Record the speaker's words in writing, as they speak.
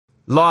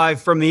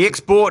Live from the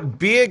Export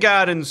Beer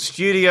Garden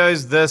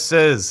Studios, this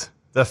is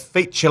the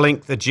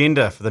feature-length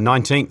agenda for the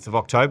 19th of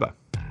October.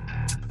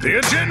 The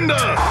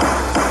Agenda,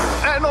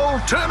 an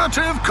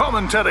alternative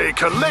commentary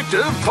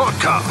collective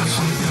podcast.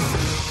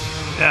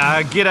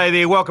 G'day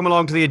there, welcome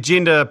along to the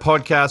Agenda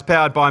podcast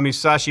powered by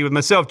Musashi with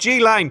myself, G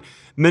Lane,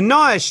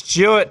 Manaia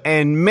Stewart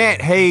and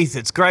Matt Heath.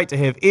 It's great to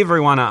have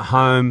everyone at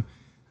home.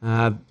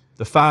 The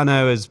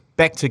whānau is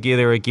back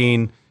together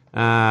again.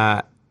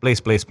 Bless.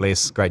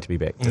 Great to be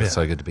back. It's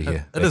so good to be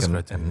here. It is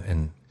great to be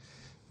in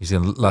New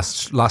Zealand.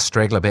 Last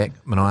straggler back,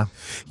 Manaia.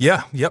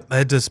 Yep. I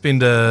had to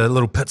spend a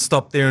little pit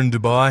stop there in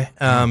Dubai.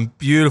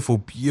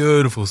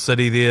 Beautiful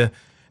city there.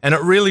 And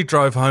it really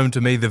drove home to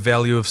me the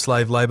value of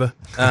slave labour.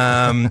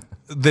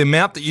 The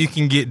amount that you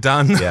can get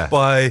done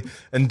by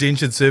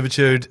indentured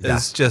servitude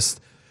is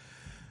just...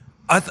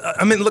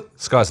 I mean, look...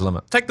 Sky's the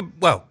limit.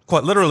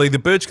 Quite literally, the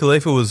Burj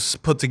Khalifa was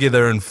put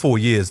together in 4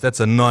 years. That's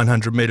a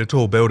 900-metre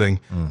tall building.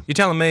 You're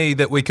telling me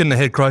that we couldn't have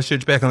had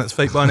Christchurch back on its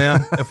feet by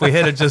now if we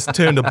had just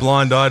turned a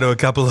blind eye to a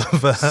couple of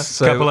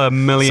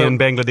million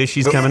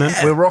Bangladeshis coming in?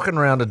 We're rocking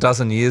around a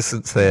dozen years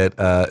since that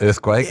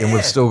earthquake, and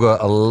we've still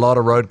got a lot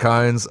of road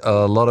cones,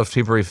 a lot of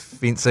temporary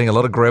fencing, a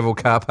lot of gravel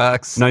car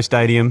parks. No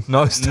stadium.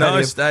 Not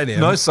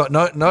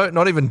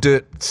even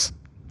dirt.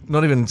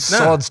 Not even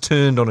sods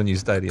turned on a new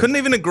stadium. Couldn't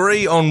even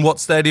agree on what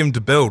stadium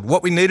to build.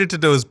 What we needed to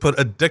do is put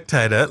a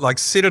dictator,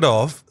 set it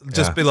off,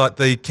 just be like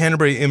the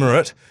Canterbury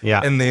Emirate,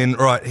 and then,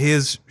 right,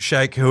 here's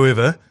Sheikh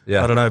whoever,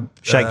 I don't know.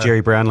 Sheikh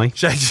Jerry Brownlee.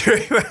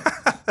 Jerry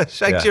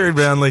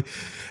Brownlee.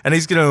 And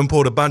he's going to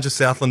import a bunch of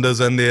Southlanders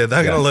in there.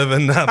 They're going to live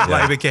in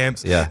labour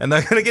camps, and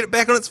they're going to get it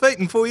back on its feet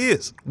in 4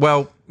 years.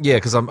 Well, yeah,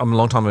 because I'm a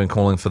long time been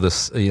calling for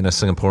this,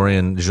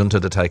 Singaporean junta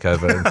to take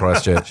over in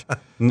Christchurch.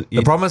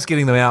 The problem is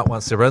getting them out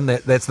once they're in.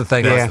 That's the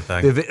thing. Yeah.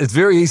 It's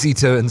very easy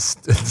to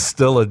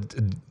instill a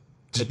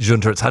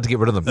junta. It's hard to get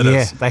rid of them.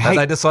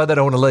 They decide they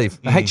don't want to leave.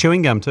 They hate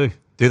chewing gum too.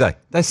 Do they?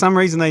 There's some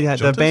reason they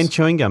banned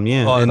chewing gum,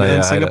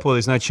 in Singapore,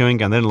 there's no chewing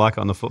gum. They don't like it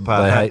on the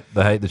footpath.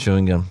 They hate the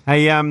chewing gum.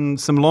 Hey,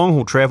 some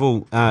long-haul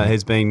travel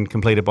has been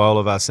completed by all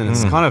of us, and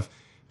it's kind of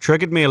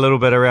triggered me a little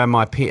bit around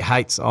my pet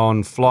hates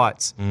on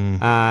flights.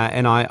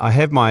 And I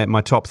have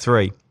my top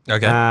three.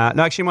 Okay.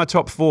 No, actually my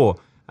top four.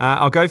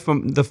 I'll go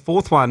from the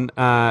fourth one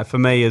for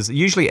me is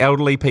usually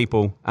elderly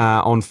people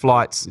on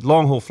flights,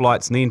 long-haul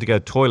flights, needing to go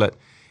to the toilet.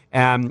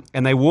 And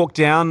they walk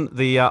down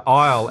the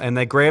aisle and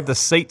they grab the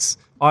seats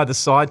either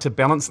side to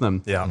balance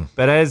them. Yeah.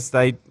 But as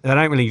they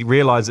don't really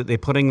realise that they're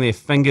putting their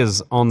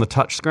fingers on the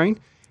touch screen.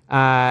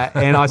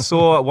 And I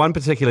saw one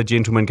particular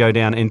gentleman go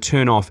down and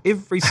turn off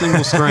every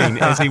single screen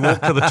as he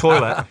walked to the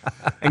toilet,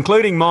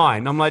 including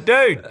mine. I'm like,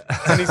 dude,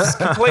 and he's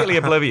completely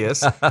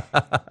oblivious.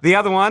 The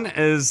other one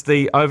is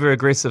the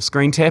over-aggressive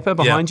screen tapper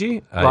behind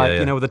you,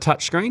 with a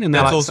touch screen. And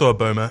that's also a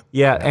boomer.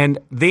 Yeah, and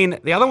then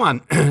the other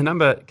one,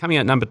 coming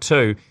out number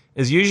two,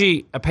 is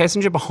usually a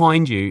passenger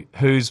behind you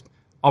who's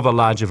of a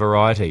larger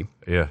variety.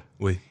 Yeah.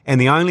 And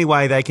the only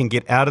way they can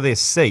get out of their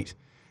seat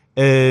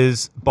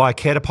is by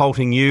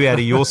catapulting you out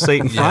of your seat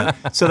in front.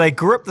 So they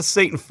grip the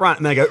seat in front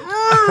and they go,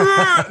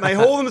 and they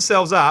haul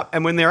themselves up,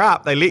 and when they're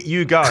up, they let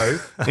you go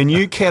and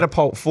you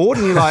catapult forward,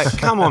 and you're like,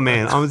 come on,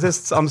 man,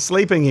 I'm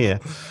sleeping here.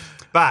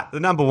 But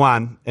the number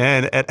one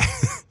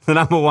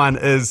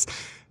is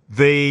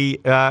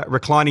the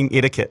reclining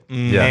etiquette.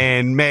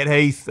 And Matt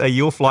Heath,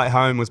 your flight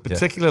home was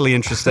particularly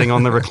interesting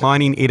on the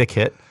reclining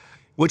etiquette,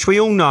 which we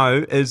all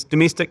know is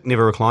domestic,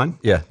 never recline.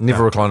 Yeah,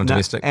 never recline on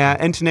domestic.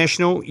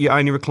 International, you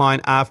only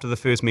recline after the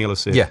first meal is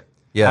served.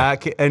 Yeah.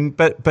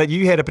 But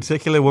you had a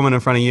particular woman in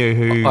front of you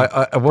who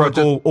broke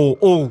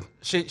all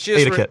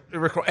etiquette.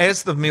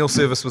 As the meal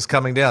service was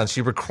coming down,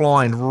 she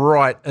reclined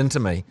right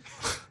into me.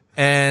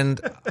 And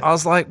I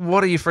was like,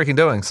 what are you freaking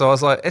doing? So I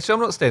was like, actually,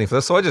 I'm not standing for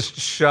this. So I just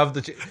shoved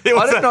the...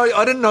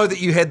 I didn't know that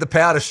you had the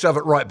power to shove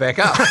it right back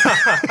up.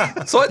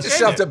 So I just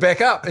shoved it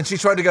back up, and she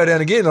tried to go down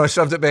again, and I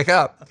shoved it back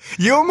up.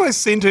 You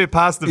almost sent her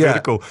past the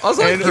vertical. I was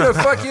like,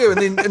 fuck you.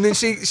 And then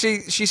she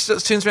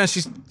turns around.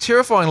 She's a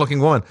terrifying looking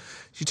woman.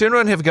 She turned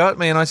around and had a go at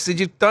me, and I said,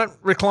 you don't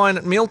recline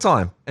at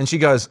mealtime. And she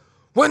goes,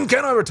 when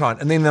can I recline?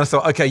 And then I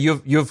thought, okay,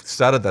 you've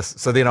started this.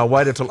 So then I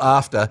waited till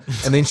after,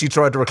 and then she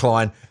tried to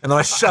recline, and then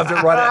I shoved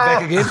it right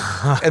back again,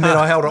 and then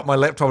I held up my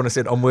laptop and I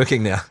said, I'm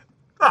working now.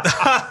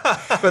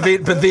 But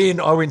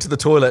then I went to the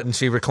toilet and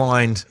she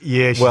reclined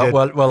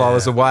while I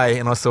was away,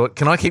 and I thought,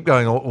 can I keep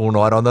going all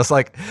night on this?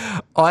 I'm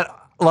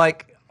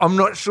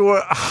not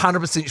sure,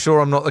 100% sure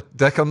I'm not the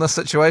dick on this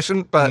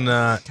situation, but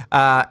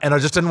and I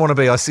just didn't want to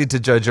be. I said to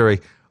Joe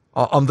Jury,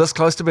 I'm this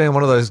close to being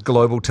one of those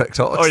global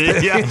TikToks. Oh, yeah.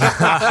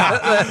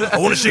 I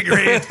want to shake your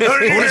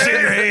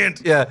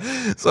hand. Yeah.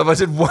 So if I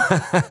did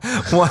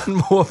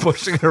one more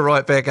pushing her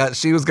right back out,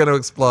 she was going to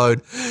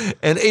explode.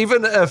 And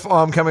even if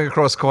I'm coming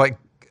across quite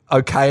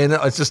okay in it.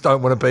 I just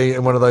don't want to be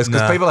in one of those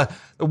because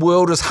the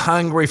world is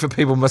hungry for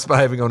people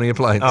misbehaving on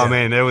airplanes. Oh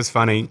man, that was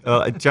funny.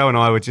 Joe and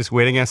I were just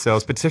wetting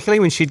ourselves, particularly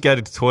when she'd go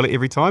to the toilet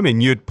every time,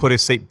 and you'd put her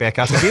seat back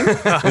up again,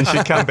 and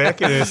she'd come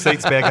back and her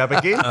seat's back up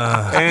again,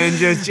 and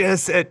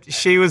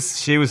she was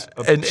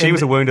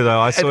a wounder though.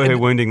 I saw her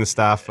wounding the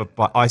staff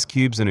by ice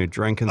cubes in her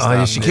drink and stuff.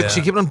 Yeah,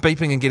 she kept on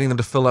beeping and getting them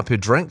to fill up her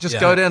drink. Just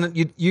go down and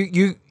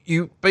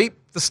you beep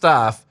the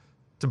staff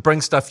to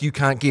bring stuff you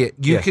can't get.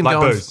 You can like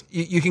go booze.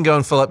 you can go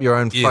and fill up your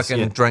own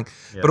fucking drink.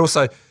 But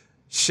also,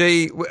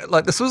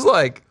 this was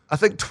like, I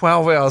think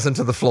 12 hours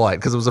into the flight,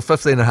 because it was a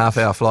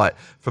 15.5-hour flight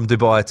from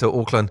Dubai to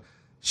Auckland.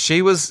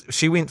 She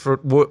went for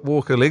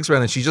walk her legs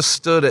around, and she just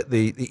stood at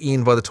the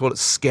end by the toilet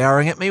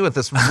scouring at me with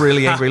this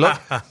really angry look.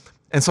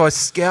 And so I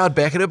scoured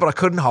back at her, but I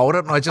couldn't hold it,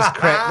 and I just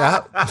cracked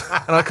up,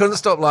 and I couldn't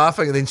stop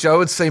laughing. And then Joe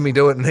had seen me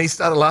do it, and he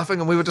started laughing,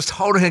 and we were just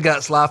holding our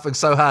guts, laughing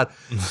so hard.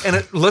 And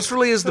it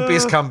literally is the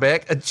best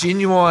comeback. A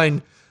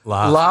genuine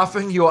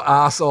laughing your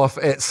ass off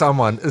at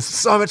someone is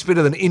so much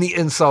better than any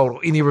insult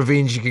or any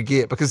revenge you could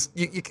get, because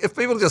if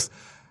people are just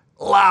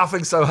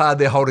laughing so hard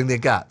they're holding their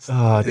guts.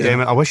 Oh, damn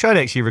it. I wish I'd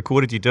actually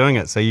recorded you doing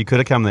it so you could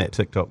have come that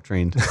TikTok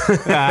trend.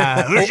 Look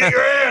at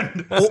your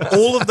hand!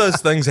 All of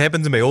those things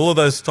happened to me. All of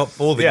those top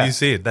 4 that you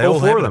said. They all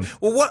four of happened. them.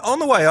 Well, on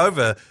the way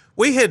over,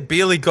 we had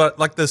barely got,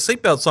 like, the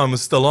seatbelt sign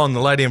was still on.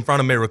 The lady in front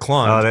of me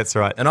reclined. Oh, that's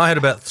right. And I had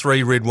about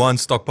 3 red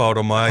wines stockpiled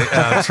on my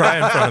tray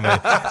in front of me.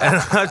 And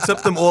I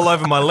tipped them all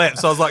over my lap.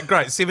 So I was like,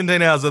 great,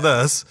 17 hours of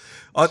this.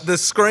 The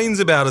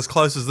screen's about as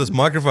close as this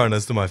microphone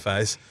is to my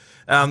face.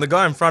 The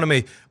guy in front of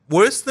me,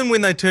 worse than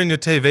when they turn your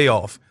TV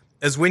off,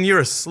 is when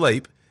you're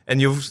asleep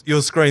and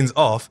your screen's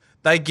off,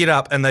 they get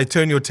up and they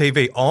turn your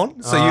TV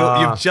on. So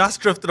you've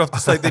just drifted off to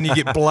sleep, then you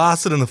get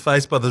blasted in the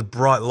face by this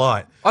bright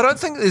light. I don't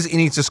think there's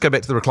any, just go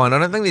back to the recline, I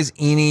don't think there's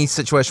any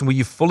situation where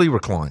you fully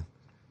recline.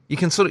 You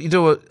can you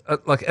do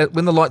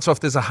when the light's off,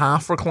 there's a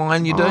half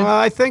recline you do.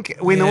 I think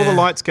when all the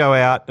lights go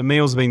out, the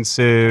meal's been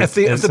served.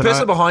 If the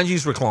person behind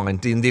you's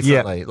reclined, then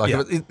definitely.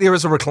 There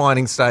is a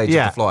reclining stage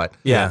of the flight.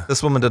 Yeah.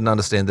 This woman didn't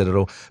understand that at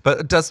all. But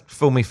it does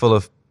fill me full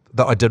of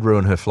that I did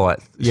ruin her flight.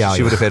 Yeah,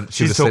 she would have had.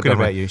 She's talking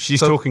about you.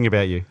 She's talking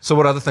about you. So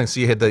what other things? So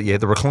you had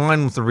the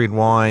recline with the red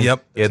wine.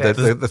 Yep. Yeah,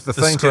 the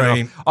thing.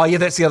 screen. Oh yeah,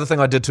 that's the other thing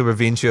I did to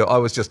revenge her. I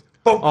was just.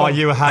 Oh,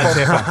 you were hard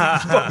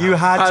tapping. You were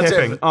hard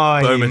tapping.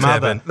 Oh, Boom you and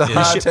mother. tapping. The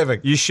hard tapping.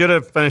 You should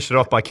have finished it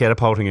off by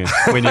catapulting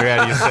her when you're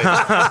out of your seat.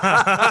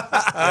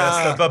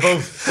 That's the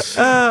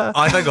baboof.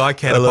 I think I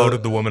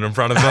catapulted the woman in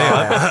front of me.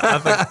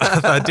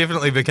 I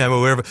definitely became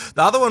aware of it.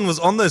 The other one was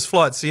on those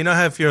flights. So you know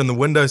how if you're in the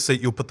window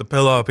seat, you'll put the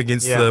pillow up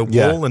against the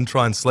wall and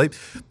try and sleep?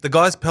 The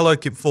guy's pillow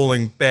kept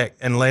falling back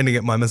and landing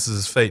at my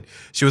missus's feet.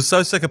 She was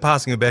so sick of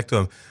passing it back to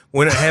him.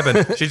 When it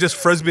happened, she just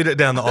frisbeed it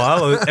down the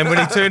aisle, and when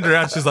he turned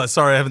around, she's like,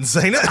 sorry, I haven't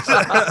seen it.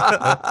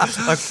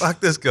 Like, fuck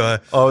this guy.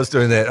 I was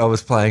doing that. I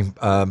was playing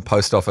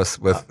post office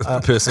with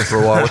the person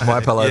for a while with my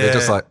pillow. They're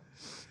just like...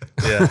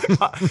 Yeah.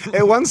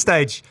 At one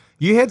stage,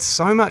 you had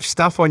so much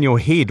stuff on your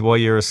head while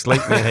you were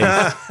asleep,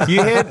 man.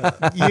 You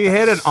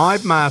had an eye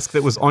mask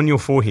that was on your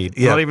forehead,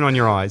 not even on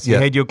your eyes. You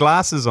had your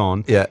glasses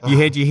on. Yeah. You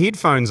had your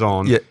headphones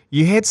on. Yeah.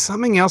 You had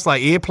something else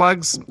like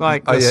earplugs,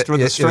 like the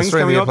strings string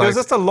coming off. There was earplugs.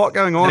 just a lot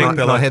going on.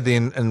 And I had the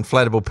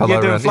inflatable pillow Yeah,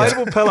 the around.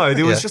 inflatable pillow.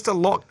 There was just a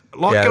lot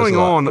going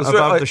on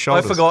above the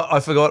shoulders. I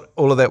forgot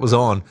all of that was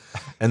on,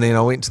 and then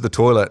I went to the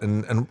toilet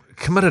and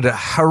committed a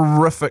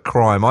horrific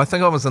crime. I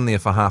think I was in there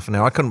for half an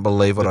hour. I couldn't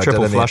believe what I did.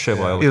 Triple in there.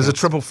 flusher. It was a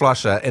triple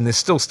flusher, and there's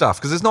still stuff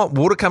because there's not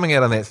water coming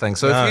out on that thing.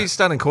 So if you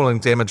start calling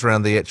damage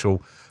around the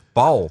actual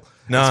bowl,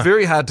 it's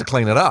very hard to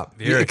clean it up.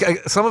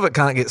 Some of it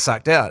can't get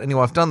sucked out.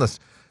 Anyway, I've done this.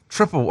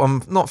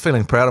 I'm not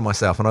feeling proud of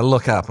myself, and I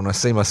look up and I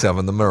see myself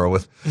in the mirror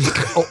with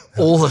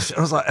all this.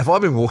 I was like, have I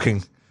been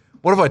walking?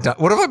 What have I done?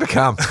 What have I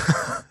become?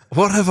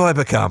 What have I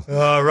become?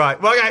 All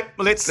right. Well, okay.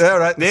 Well, let's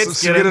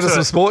get into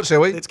some sport,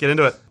 shall we? Let's get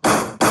into it.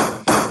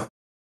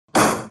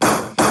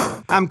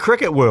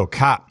 Cricket World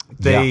Cup.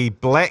 The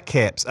Black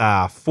Caps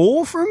are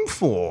 4 from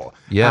 4.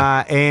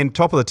 Yeah. And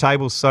top of the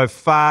table so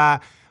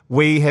far.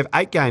 We have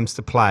 8 games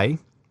to play.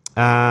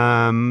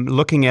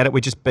 Looking at it,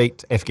 we just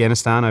beat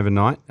Afghanistan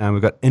overnight.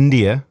 We've got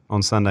India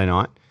on Sunday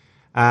night.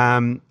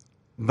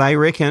 They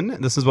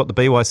reckon, this is what the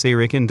BYC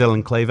reckon,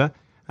 Dylan Cleaver,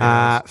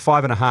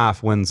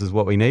 5.5 wins is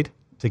what we need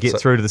to get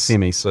through to the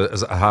semis. So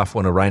is it a half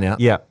win, a rain out?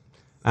 Yeah.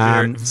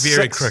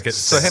 Very cricket.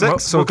 So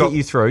six will get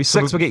you through.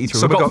 Six will get you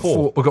through. So we've got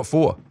 4. We've got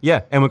 4.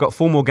 Yeah, and we've got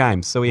 4 more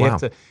games. So we have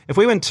to. If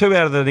we win 2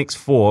 out of the next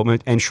 4,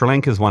 and Sri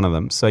Lanka's one of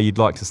them, so you'd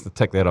like us to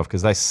tick that off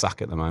because they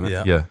suck at the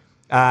moment. Yeah.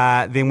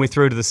 Then we're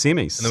through to the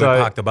semis. And then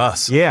we park the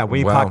bus. Yeah,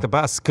 we park the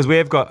bus because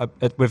we've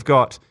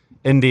got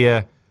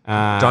India.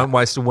 Don't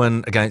waste a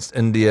win against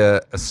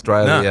India,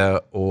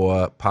 Australia,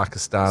 or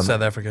Pakistan.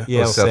 South Africa.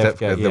 Yeah, or South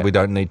Africa yeah. that we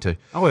don't need to.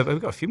 Oh, we've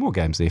got a few more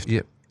games left.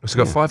 Yeah. We've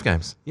got 5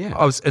 games. Yeah.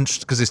 I was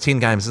interested because there's 10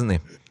 games, isn't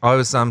there? I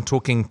was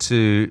talking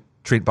to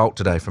Trent Bolt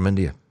today from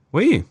India.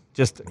 Were you?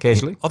 Just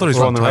casually? I thought he was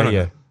Or on the Tona.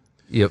 radio.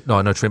 Yeah, no,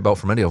 I know Trent Bolt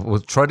from India. We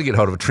tried to get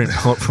hold of a Trent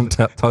Bolt from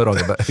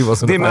Tauranga, but he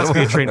wasn't There must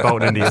available. be a Trent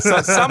Bolt in India.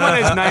 So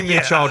someone has named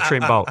their child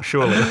Trent Bolt,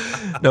 surely.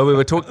 No, we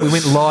went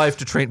live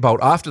to Trent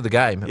Bolt after the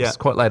game. It Yeah. was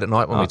quite late at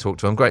night when we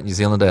talked to him. Great New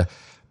Zealander.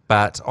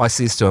 But I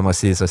says to him, I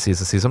says,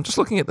 I'm just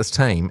looking at this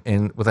team,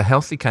 and with a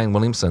healthy Kane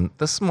Williamson,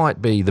 this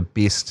might be the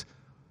best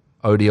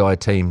ODI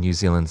team New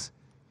Zealand's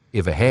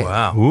ever had.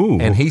 Wow. Ooh.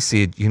 And he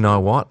said, you know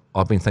what?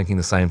 I've been thinking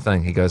the same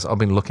thing. He goes, I've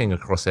been looking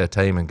across our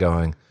team and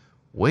going,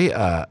 we've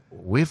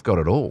got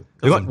it all.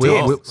 We've got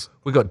depth.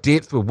 We've got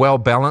depth. We're well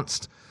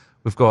balanced.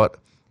 We've got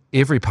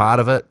every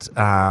part of it.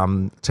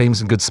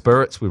 Team's in good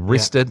spirits. We're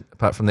rested,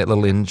 apart from that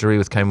little injury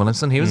with Kane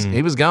Williamson.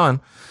 He was going.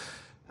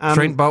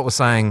 Trent Bolt was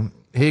saying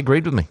he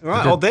agreed with me.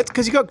 Right, well, that's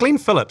because you got Glenn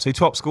Phillips, who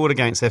top scored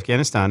against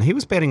Afghanistan. He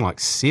was batting like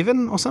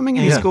 7 or something,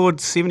 and he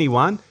scored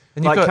 71.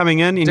 And like you've got coming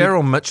in, and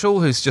Daryl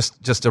Mitchell, who's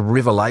just a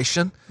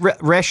revelation.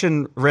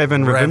 Ravin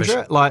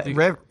Ravindra, like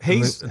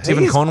he's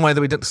Devon Conway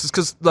that we did,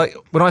 because like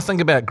when I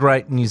think about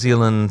great New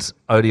Zealand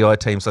ODI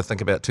teams, I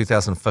think about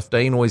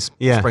 2015 always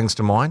springs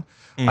to mind.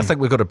 I think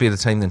we've got a better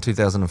team than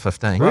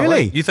 2015.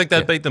 Really? You think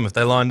they'd beat them if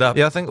they lined up?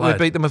 Yeah, I think we'd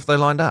beat them if they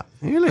lined up.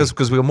 Really?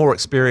 Because we're more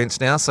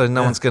experienced now, so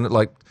no one's going to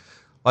like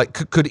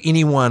could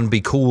anyone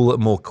be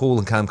more cool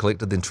and calm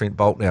collected than Trent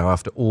Bolt now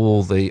after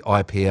all the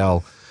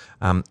IPL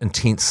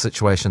intense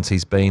situations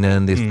he's been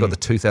in? They've got the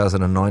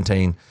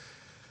 2019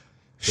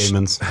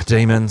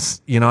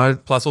 demons, you know.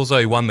 Plus, also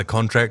he won the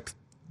contract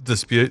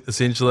dispute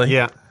essentially.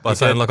 Yeah, by he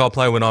saying did. like I'll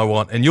play when I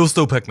want, and you'll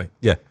still pick me.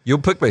 Yeah, you'll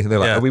pick me. And they're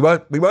like, Yeah. oh, we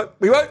won't.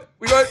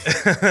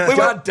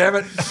 God damn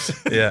it.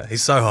 Yeah,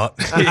 he's so hot.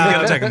 You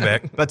got to take him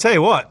back. But I tell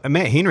you what,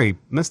 Matt Henry,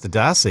 Mr.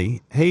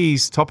 Darcy,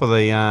 he's top of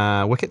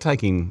the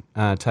wicket-taking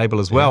table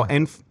as well.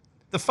 And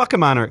the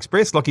Whakamana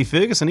Express, Lockie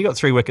Ferguson, he got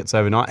 3 wickets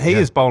overnight. He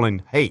is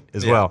bowling heat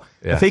as well.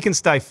 Yeah. If he can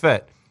stay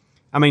fit,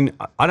 I mean,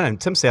 I don't know,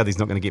 Tim Southey's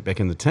not going to get back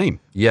in the team.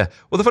 Yeah.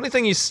 Well, the funny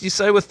thing you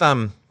say with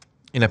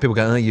people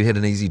go, oh, you had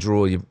an easy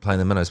draw, you're playing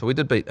the minnows. But we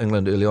did beat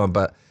England early on,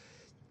 but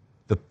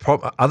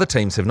other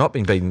teams have not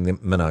been beating the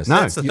minnows. No.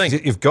 That's the thing.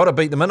 You've got to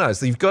beat the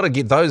minnows. You've got to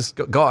get those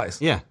guys.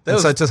 Yeah.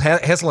 And so just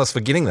hassle us for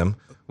getting them.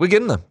 We're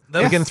getting them.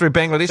 We're getting through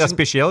Bangladesh. That's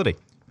speciality.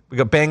 We've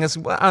got bangers.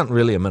 Well, aren't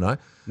really a minnow.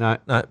 No.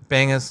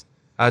 Bangers,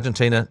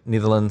 Argentina,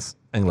 Netherlands,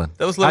 England.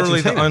 That was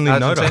literally the Argentina. only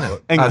note I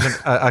got. England.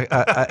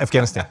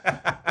 Afghanistan.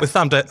 We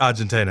thumped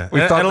Argentina.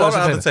 We And thumped a lot of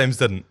Argentina. other teams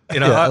didn't.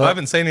 You know, I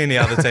haven't seen any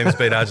other teams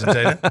beat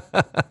Argentina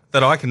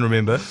that I can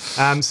remember.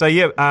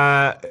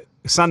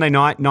 Sunday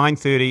night,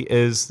 9:30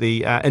 is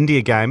the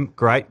India game.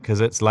 Great,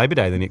 because it's Labor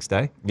Day the next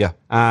day. Yeah.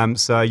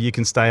 So you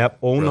can stay up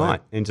all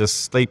night and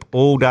just sleep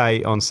all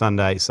day on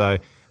Sunday. So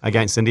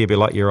against India, be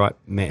like, you're right,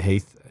 Matt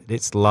Heath.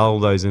 Let's lull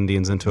those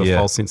Indians into a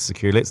false sense of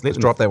security. Let's let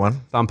them drop that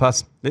one. Thump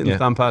us. Let them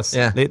thump us.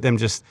 Yeah. Let them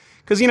just...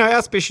 Because, you know,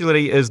 our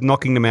speciality is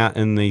knocking them out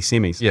in the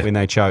semis when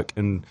they choke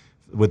and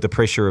with the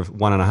pressure of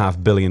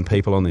 1.5 billion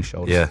people on their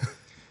shoulders. Yeah.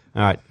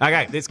 All right.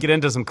 Okay, let's get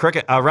into some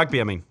cricket.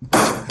 Rugby, I mean.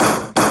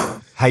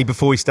 Hey,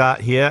 before we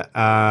start here,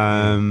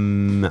 I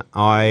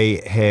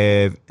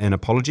have an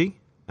apology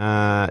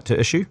to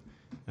issue.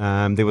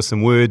 There were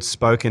some words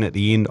spoken at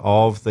the end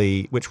of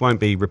which won't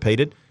be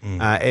repeated,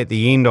 at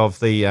the end of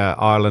the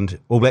Ireland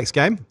All Blacks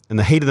game. In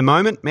the heat of the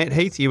moment, Matt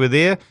Heath, you were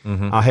there.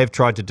 I have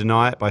tried to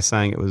deny it by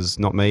saying it was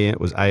not me,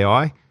 it was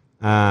AI,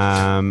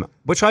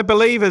 which I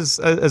believe is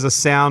a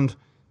sound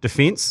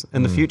defence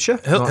in the future.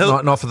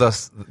 Not for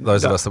those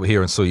of us that were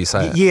here and saw you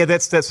say it. Yeah,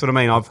 that's what I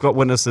mean. I've got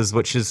witnesses,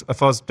 which is,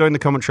 if I was doing the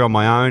commentary on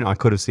my own, I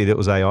could have said it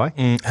was AI.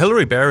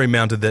 Hillary Barry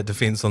mounted that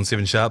defence on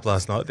 7 Sharp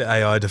last night, the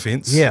AI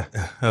defence. Yeah.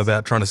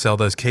 About trying to sell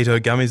those keto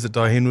gummies that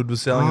Di Henwood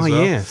was selling as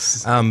well.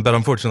 Yes. But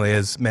unfortunately,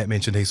 as Matt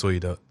mentioned, he saw you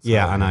do it. So,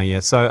 Yeah, I know, yeah.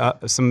 So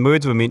some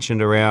words were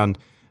mentioned around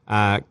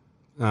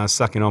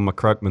sucking on my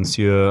croque,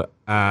 monsieur.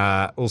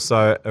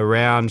 Also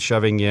around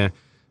shoving your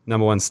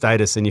number one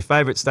status and your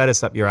favourite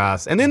status up your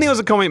ass. And then there was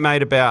a comment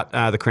made about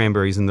the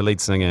Cranberries and the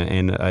lead singer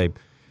and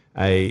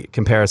a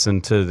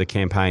comparison to the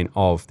campaign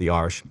of the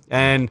Irish.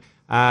 And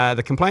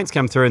the complaints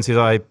come through and says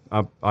I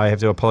have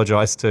to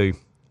apologise to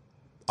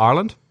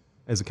Ireland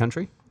as a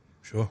country.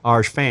 Sure.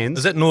 Irish fans.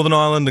 Is that Northern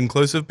Ireland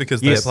inclusive?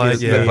 Because they play,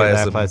 yes, yeah. they play.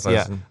 they play,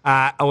 yeah.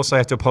 I also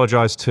have to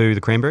apologise to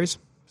the Cranberries.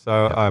 So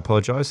I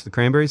apologise to the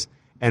Cranberries.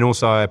 And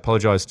also I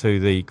apologise to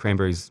the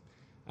Cranberries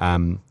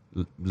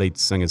lead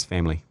singer's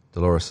family.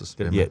 Dolores'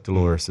 family. Yeah,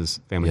 Dolores'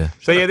 family. Yeah.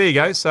 So yeah, there you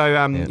go. So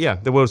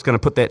the world's going to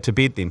put that to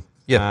bed then.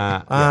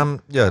 Yeah. I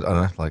don't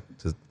know. Like,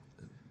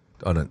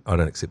 I don't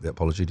accept the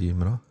apology to you,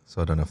 Manaia.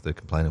 So I don't know if the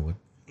complainer would.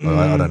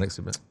 I don't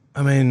accept it.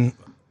 I mean,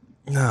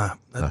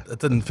 it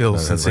didn't feel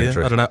sincere.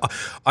 true. I don't know.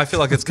 I feel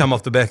like it's come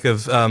off the back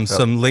of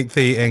some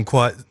lengthy and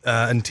quite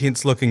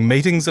intense-looking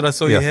meetings that I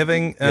saw you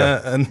having.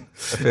 And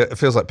It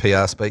feels like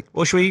PR speak.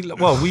 Well, should we?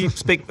 Well, we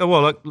speak.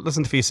 Well, look,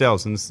 listen for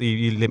yourselves and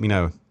you let me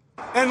know.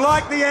 And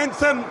like the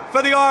anthem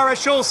for the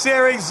Irish All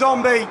Series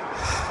Zombie,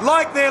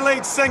 like their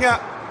lead singer,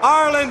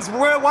 Ireland's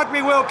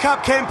Rugby World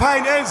Cup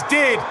campaign is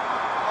dead.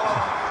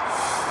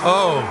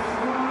 Oh.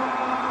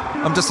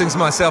 I'm just thinking to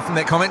myself in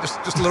that comment,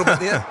 just a little bit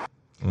there.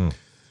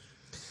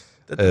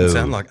 that didn't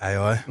sound like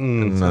AI.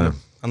 No.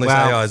 Unless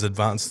Wow. AI has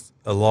advanced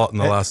a lot in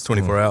the last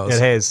 24 hours.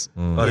 It has.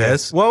 Oh, it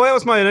has? Well, that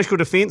was my initial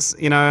defence,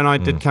 and I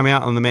did come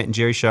out on the Matt and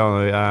Jerry show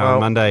on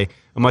Monday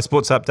on my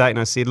sports update, and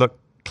I said, look,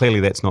 clearly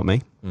that's not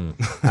me.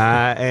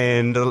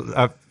 And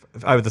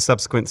over the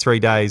subsequent 3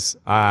 days,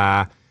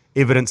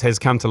 evidence has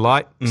come to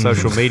light.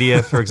 Social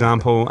media, for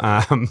example.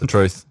 The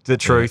truth. The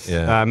truth.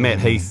 Yeah. Matt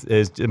Heath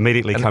has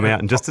immediately come out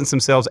and distanced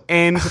themselves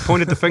and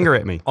pointed the finger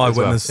at me.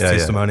 Eyewitness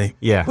testimony.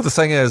 Yeah. Well, the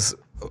thing is,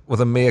 with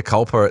a mea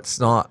culpa, it's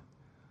not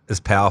as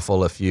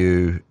powerful if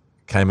you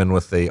came in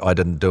with the "I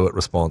didn't do it"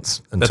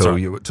 response until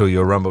you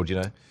were rumbled.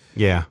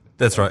 Yeah.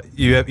 That's right.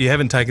 You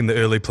haven't taken the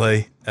early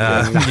plea.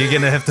 You're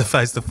going to have to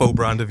face the full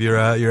brunt of your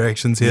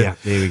actions here. Yeah,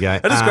 there we go.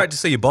 It is great to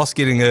see your boss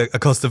getting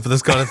accosted for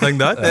this kind of thing,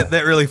 though.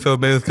 That really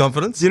filled me with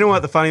confidence. Do you know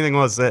what the funny thing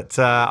was? That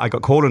I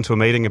got called into a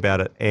meeting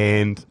about it,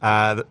 and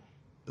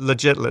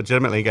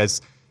legitimately he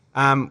goes,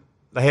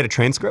 they had a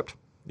transcript,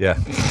 Yeah.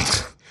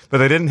 but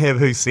they didn't have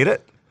who said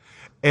it.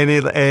 And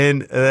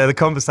the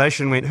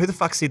conversation went, who the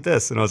fuck said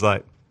this? And I was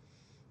like,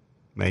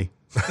 me.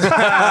 You could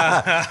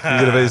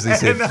have easily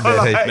said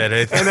Matt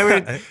Heath.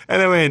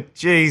 And they went,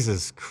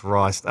 Jesus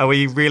Christ, are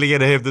we really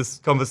going to have this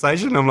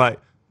conversation? I'm like,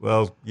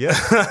 well, yeah.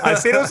 I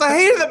said it was a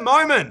heat of the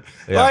moment.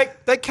 Yeah.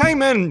 Like, they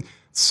came in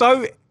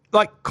so,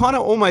 kind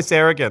of almost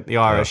arrogant, the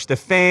Irish. The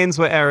fans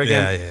were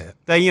arrogant. Yeah.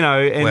 They,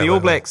 and the Well. All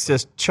Blacks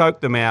just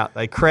choked them out.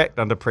 They cracked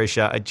under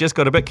pressure. It just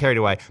got a bit carried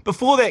away.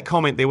 Before that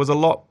comment, there was a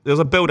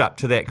build-up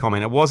to that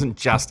comment. It wasn't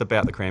just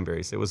about the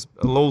Cranberries. There was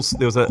a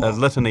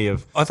litany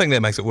of... I think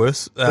that makes it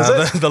worse.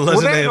 Does it? The Well,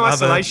 litany that in of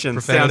other isolation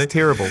profanity. sounds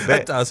terrible.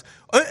 It does.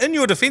 In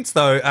your defence,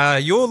 though,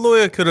 your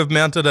lawyer could have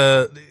mounted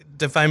a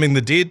defaming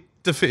the dead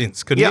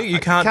defence, couldn't you? You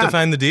can't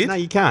defame the dead? No,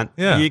 you can't.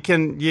 Yeah. You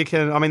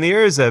can. I mean,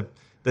 there is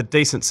the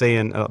decency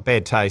and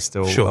bad taste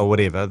or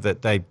whatever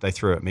that they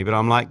threw at me. But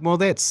I'm like, well,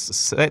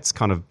 that's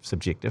kind of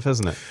subjective,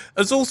 isn't it?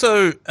 It's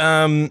also,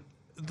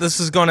 this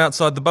has gone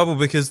outside the bubble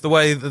because the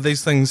way that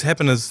these things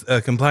happen is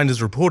a complaint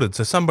is reported.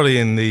 So somebody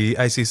in the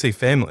ACC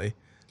family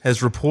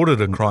has reported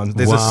a crime.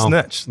 There's a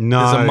snitch. No.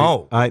 There's a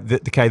mole.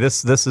 Okay,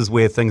 this is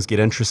where things get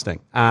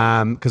interesting.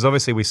 Because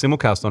obviously we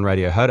simulcast on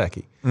Radio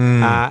Hauraki.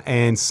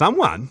 And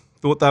someone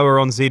thought they were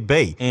on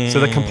ZB.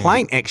 So the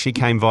complaint actually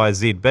came via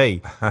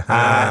ZB.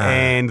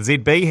 And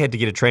ZB had to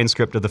get a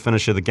transcript of the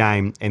finish of the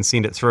game and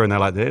send it through. And they're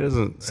like, that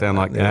doesn't sound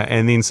like that.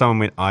 And then someone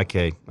went,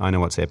 okay, I know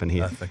what's happened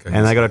here.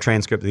 And they got a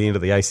transcript at the end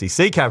of the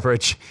ACC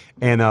coverage.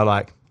 And they're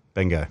like,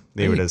 bingo,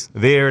 there it is.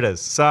 There it is.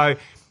 So,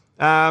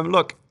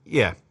 look,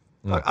 yeah.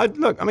 I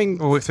mean...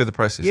 We'll work through the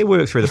process. Yeah,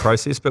 work through the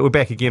process. But we're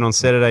back again on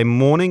Saturday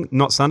morning,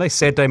 not Sunday,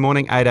 Saturday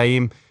morning, 8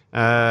 a.m.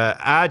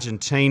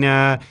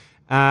 Argentina.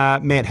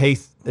 Matt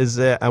Heath,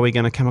 are we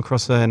going to come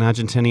across an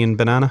Argentinian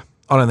banana?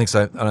 I don't think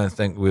so. I don't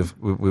think we've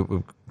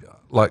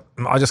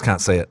I just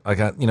can't see it. I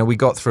can't. We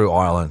got through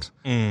Ireland.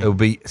 It would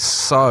be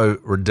so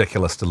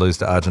ridiculous to lose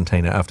to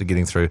Argentina after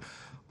getting through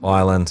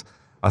Ireland.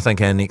 I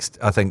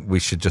think we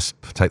should just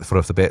take the foot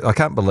off the bat. I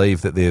can't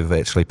believe that they've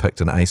actually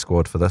picked an A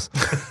squad for this.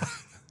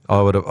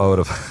 I would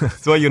have.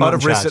 So you're not in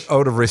rested. I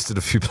would have rested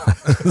a few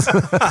players.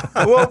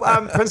 Well,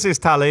 Princess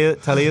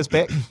Talia's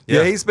back.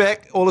 Yeah, he's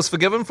back. All is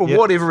forgiven for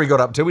whatever he got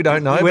up to. We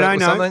don't know. We but don't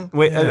know.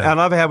 something. I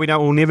love how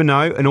we'll never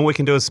know, and all we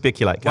can do is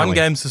speculate. One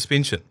game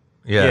suspension.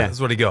 Yeah. Yeah. That's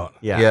what he got.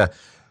 Yeah.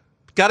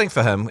 Gutting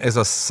for him, as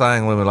I was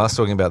saying when we were last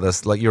talking about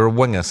this, like you're a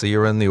winger, so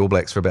you're in the All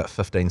Blacks for about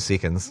 15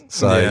 seconds.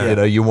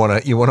 So you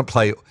want to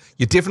play.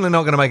 You're definitely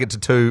not going to make it to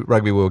 2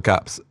 Rugby World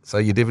Cups. So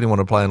you definitely want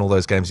to play in all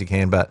those games you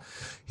can. But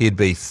he'd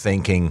be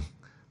thinking,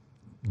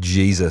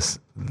 Jesus,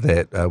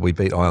 that we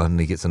beat Ireland and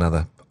he gets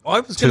another.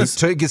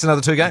 Gets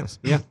another 2 games.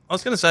 Yeah. I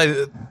was going to say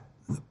that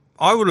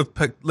I would have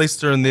picked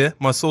Leicester in there.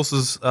 My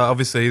sources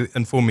obviously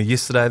informed me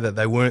yesterday that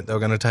they weren't. They were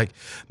going to take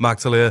Mark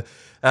Talia.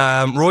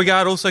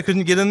 Roygaard also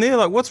couldn't get in there.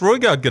 Like, what's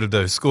Roygaard going to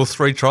do? Score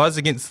 3 tries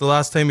against the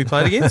last team he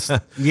played against?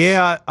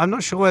 Yeah, I'm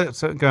not sure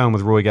what's going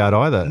with Roygaard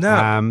either. No.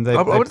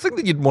 I would think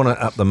that you'd want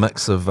to up the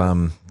mix of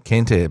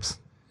Cantabs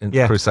and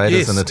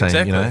Crusaders in the team.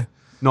 Exactly.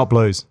 Not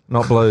Blues.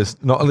 Not Blues.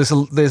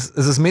 There's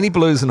as many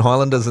Blues and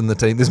Highlanders in the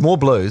team. There's more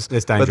Blues,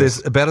 That's but dangerous.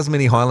 there's about as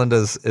many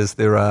Highlanders as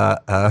there are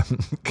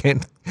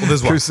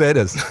there's one.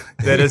 Crusaders.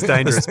 That is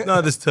dangerous.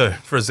 No, there's 2.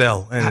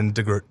 Frizzell and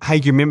De Groot. Hey,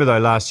 do you remember though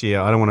last year?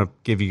 I don't want to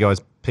give you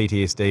guys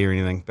PTSD or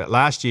anything, but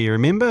last year,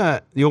 remember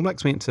the All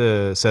Blacks went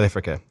to South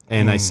Africa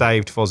and they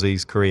saved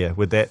Fozzie's career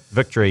with that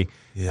victory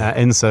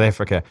in South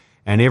Africa.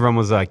 And everyone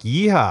was like,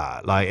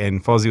 yeah.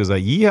 And Fozzie was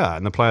like, yeah.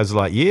 And the players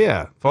were like,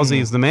 yeah, Fozzie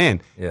is the man.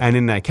 Yeah. And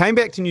then they came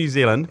back to New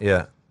Zealand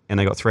and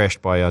they got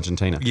thrashed by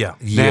Argentina. Yeah.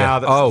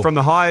 Now, from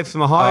the highs to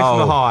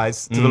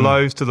the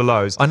lows to the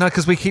lows. I know,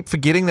 because we keep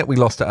forgetting that we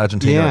lost to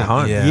Argentina at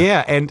home.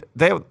 Yeah, and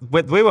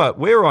we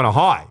were on a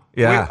high.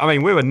 Yeah.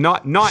 We were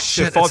knights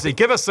to Shit, Fozzie.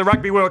 Give us the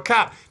Rugby World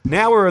Cup.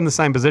 Now we're in the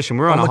same position.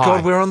 We're on Oh a my high.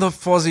 God, we're on the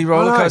Fozzie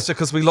roller coaster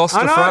because we lost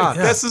I to know. France.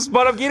 This is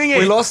what I'm getting at.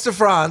 We lost to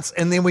France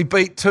and then we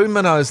beat 2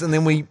 minnows and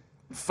then we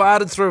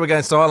farted through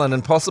against Ireland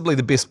and possibly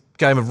the best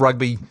game of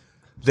rugby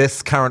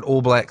this current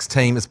All Blacks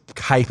team is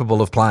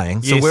capable of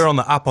playing. So we're on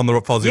the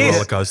Fozzie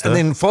roller coaster. And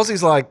then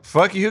Fozzie's like,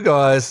 fuck you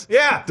guys.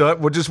 Yeah.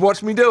 Well, just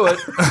watch me do it.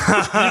 You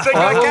think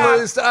I I will can't?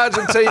 lose to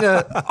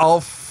Argentina.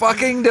 I'll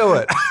fucking do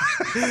it.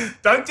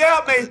 Don't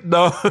doubt me.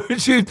 No,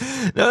 this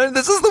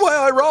is the way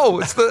I roll.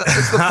 It's the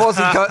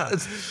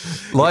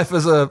Fozzie. Life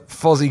is a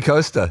Fozzie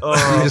coaster.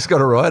 You just got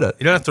to ride it.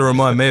 You don't have to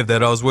remind me of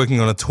that. I was working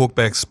on a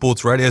talkback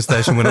sports radio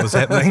station when it was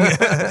happening.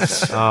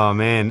 Oh,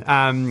 man.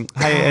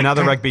 Hey, in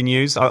other rugby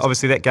news,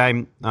 obviously that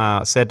game,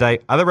 Saturday,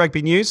 other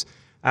rugby news,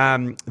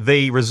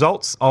 the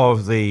results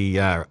of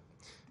the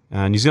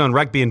New Zealand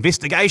rugby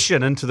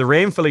investigation into the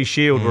Ranfurly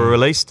Shield were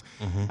released.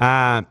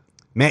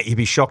 Matt, you'd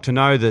be shocked to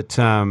know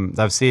that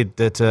they've said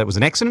that it was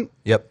an accident.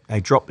 Yep. They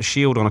dropped the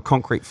shield on a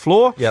concrete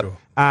floor. Yep.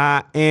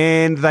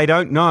 And they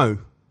don't know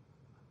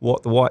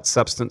what the white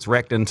substance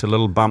racked into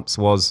little bumps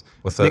was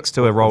next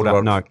to a rolled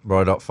up note.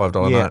 Rolled up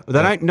 $5 Yeah, note.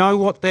 they don't know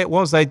what that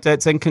was.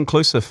 That's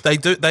inconclusive.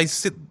 They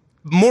said,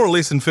 more or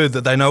less inferred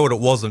that they know what it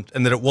wasn't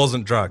and that it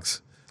wasn't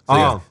drugs.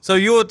 So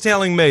you're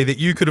telling me that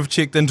you could have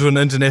checked into an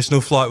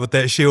international flight with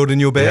that shield in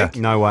your bag?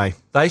 No way.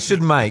 They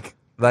should make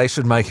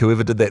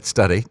whoever did that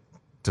study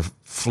to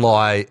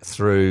fly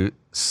through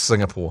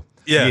Singapore.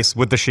 Yeah. Yes,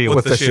 with the shield.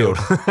 With the shield.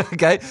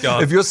 Okay? Go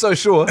on. If you're so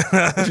sure,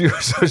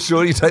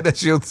 you take that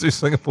shield through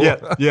Singapore.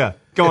 Yeah.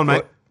 Go on,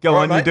 mate. Go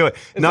on, Right, you do it.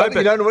 you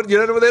don't know what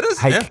that is?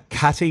 Hey,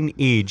 cutting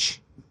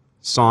edge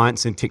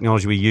science and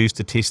technology we use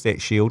to test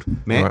that shield,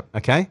 Matt. Right.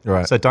 Okay?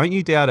 Right. So don't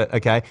you doubt it,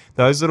 okay?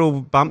 Those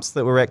little bumps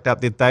that were racked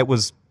up there, that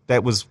was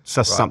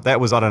just something. That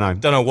was, I don't know.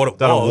 Don't know what it was.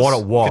 Don't know what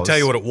it was. I can tell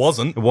you what it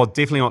wasn't. It was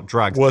definitely not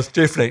drugs. Was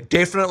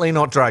definitely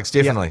not drugs.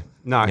 Definitely.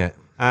 No. Yeah.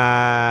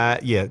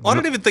 Yeah. I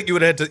don't even think you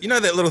would have had to. You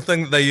know that little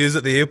thing that they use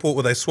at the airport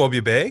where they swab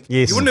your bag?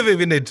 Yes. You wouldn't have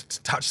even needed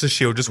to touch the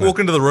shield. Just walk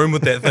into the room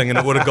with that thing and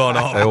it would have gone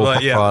off. They all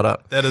fired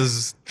up. That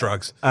is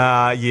drugs.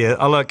 Yeah.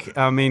 Look,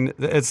 I mean,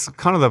 it's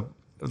kind of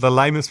the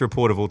lamest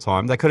report of all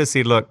time. They could have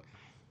said, look,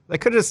 they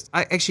could have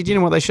actually. Do you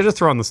know what? They should have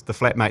thrown the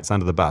flatmates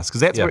under the bus because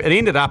that's where it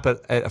ended up at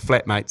a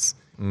flatmates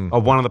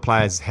of one of the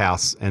players'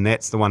 house, and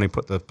that's the one who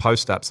put the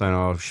post up saying,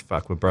 "Oh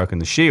fuck, we've broken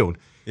the shield."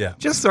 Yeah.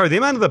 Just throw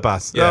them under the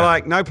bus. Yeah. They're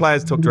like, no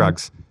players took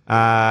drugs.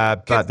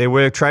 But there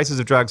were traces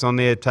of drugs on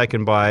there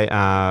taken by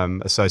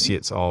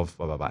associates of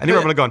blah, blah, blah. And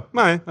everyone would have gone,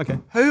 no, okay.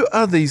 Who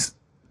are these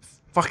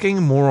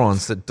fucking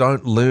morons that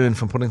don't learn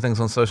from putting things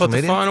on social Put the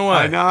media? phone away.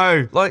 I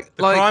know. Like,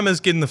 The crime is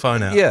getting the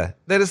phone out. yeah,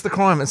 that is the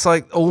crime. It's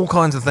like all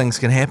kinds of things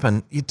can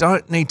happen. You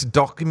don't need to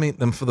document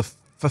them for the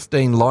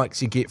 15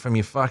 likes you get from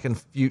your fucking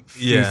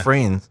few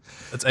friends.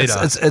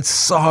 It's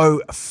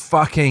so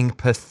fucking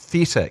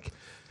pathetic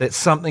that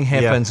something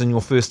happens and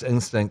your first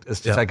instinct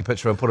is to take a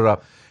picture and put it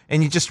up.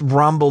 And you just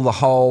rumble the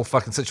whole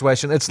fucking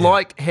situation. It's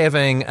like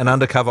having an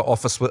undercover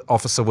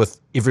officer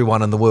with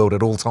everyone in the world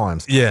at all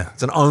times. Yeah.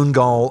 It's an own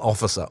goal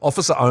officer.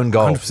 Officer own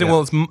goal. 100%.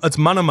 Well, it's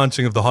mana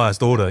munching of the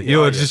highest order.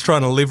 You're just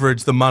trying to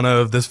leverage the mana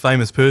of this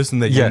famous person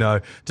that you know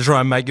to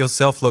try and make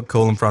yourself look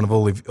cool in front of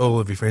all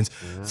of your friends.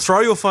 Yeah. Throw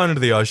your phone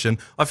into the ocean.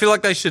 I feel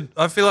like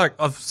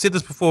I've said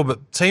this before,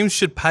 but teams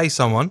should pay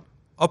someone.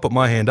 I'll put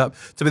my hand up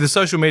to be the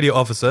social media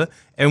officer.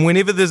 And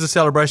whenever there's a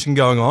celebration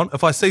going on,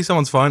 if I see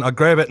someone's phone, I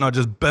grab it and I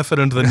just biff it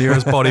into the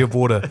nearest body of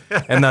water,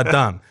 and they're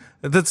done.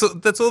 That's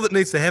all that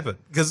needs to happen.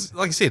 Because,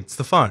 like I said, it's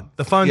the phone.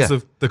 The phone's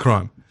the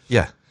crime.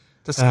 Yeah.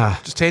 Just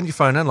hand your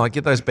phone in, like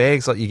get those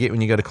bags like you get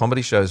when you go to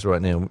comedy shows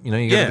right now. You know,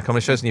 you go to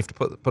comedy shows and you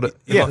have to put it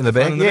in the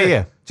bag.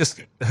 Yeah.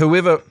 Just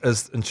whoever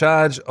is in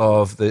charge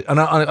of the, and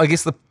I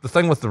guess the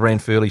thing with the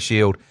Ranfurly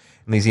Shield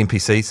and these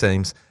NPC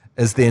teams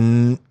is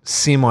they're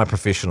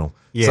semi-professional.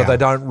 Yeah. So they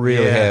don't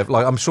really have,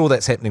 like, I'm sure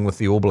that's happening with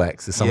the All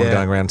Blacks. There's someone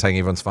going around taking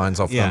everyone's phones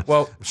off them.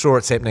 Well, I'm sure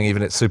it's happening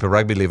even at Super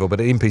Rugby level, but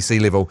at NPC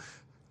level,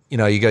 you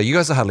know, you go, you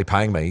guys are hardly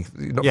paying me.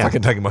 You're not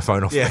fucking taking my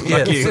phone off. Yeah.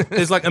 me.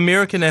 There's like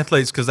American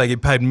athletes because they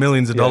get paid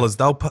millions of dollars.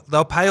 They'll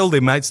pay all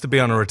their mates to be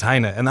on a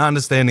retainer, and the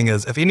understanding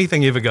is if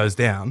anything ever goes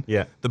down,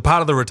 the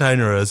part of the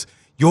retainer is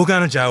you're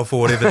going to jail for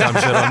whatever dumb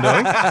shit I'm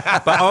doing,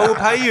 but I will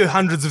pay you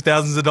hundreds of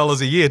thousands of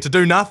dollars a year to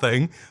do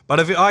nothing. But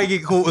if I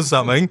get caught with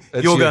something,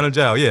 you're going to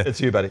jail. Yeah,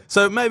 it's you, buddy.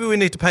 So maybe we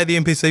need to pay the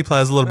NPC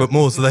players a little bit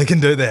more so they can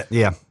do that.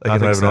 Yeah, They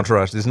can have an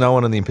entourage. There's no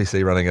one in the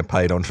NPC running a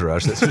paid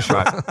entourage. That's for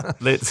sure.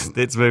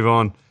 Let's move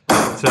on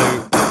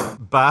to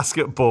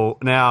basketball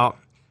now.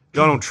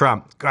 Donald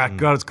Trump.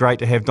 God, it's great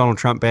to have Donald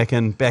Trump back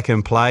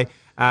in play.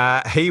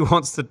 He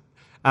wants to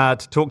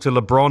talk to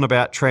LeBron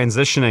about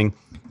transitioning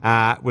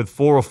with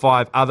 4 or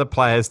 5 other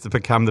players to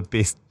become the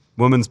best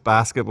women's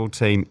basketball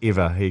team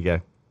ever. Here you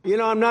go. You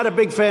know, I'm not a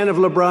big fan of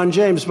LeBron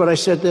James, but I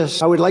said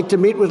this. I would like to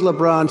meet with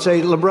LeBron, say,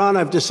 LeBron,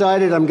 I've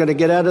decided I'm going to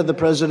get out of the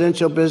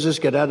presidential business,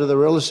 get out of the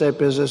real estate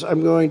business.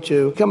 I'm going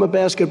to become a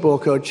basketball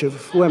coach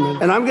of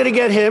women. And I'm going to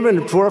get him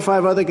and 4 or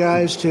 5 other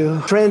guys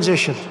to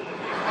transition.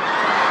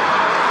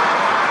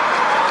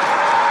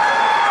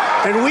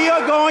 And we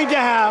are going to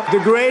have the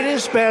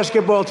greatest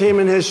basketball team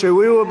in history.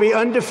 We will be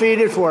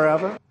undefeated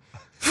forever.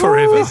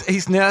 forever.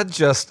 He's now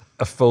just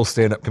a full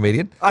stand-up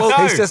comedian. know.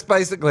 He's just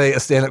basically a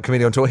stand-up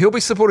comedian on tour. He'll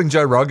be supporting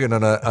Joe Rogan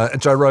on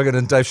Joe Rogan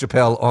and Dave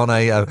Chappelle on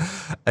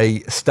a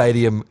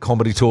stadium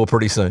comedy tour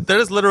pretty soon. That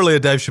is literally a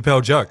Dave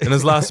Chappelle joke in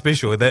his last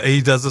special. That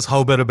he does this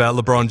whole bit about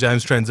LeBron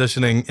James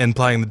transitioning and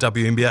playing the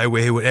WNBA,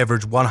 where he would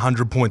average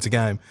 100 points a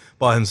game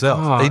by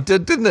himself. He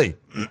did, didn't he?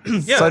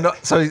 Yeah.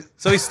 So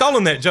he's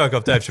stolen that joke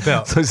off Dave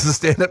Chappelle. So he's a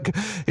stand-up.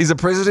 He's a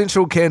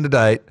presidential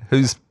candidate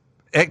who's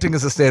acting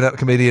as a stand-up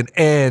comedian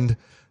and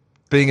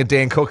being a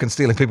Dan Cook and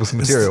stealing people's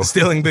material.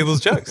 Stealing people's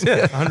jokes,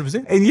 yeah,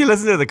 100%. And you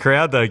listen to the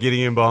crowd, though, getting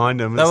in behind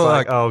him. It's were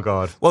like, like- oh,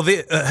 God. Well,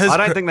 I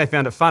don't think they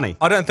found it funny.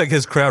 I don't think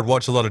his crowd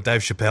watch a lot of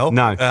Dave Chappelle.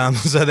 No.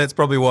 So that's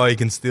probably why he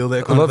can steal that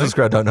A kind lot of of his thing.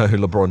 crowd don't know who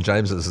LeBron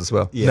James is as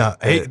well. No,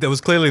 that was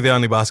clearly the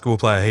only basketball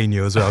player he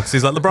knew as well. Because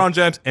he's like LeBron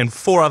James and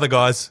 4 other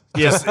guys.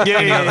 Yes.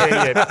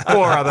 Yeah.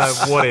 Or other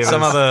whatever.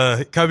 Some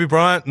other Kobe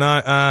Bryant.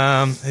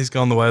 No, he's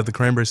gone the way of the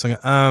Cranberry Singer.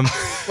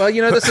 Well,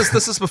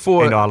 this is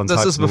before. And Ireland's This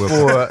hope is in the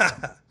before.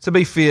 To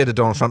be fair to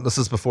Donald Trump, this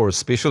is before his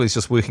special. He's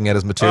just working out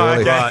his material.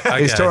 Oh,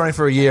 okay. He's touring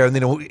for a year, and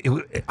then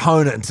he'll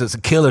hone it until it's a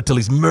killer till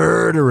he's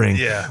murdering.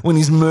 Yeah. When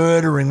he's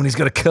murdering, when he's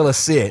got a killer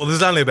set. Well,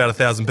 there's only about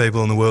 1,000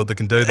 people in the world that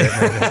can do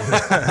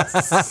that.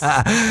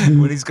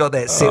 When he's got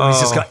that set, when he's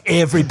just got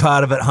every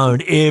part of it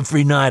honed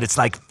every night. It's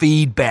like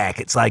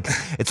feedback. It's like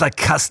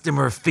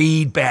customer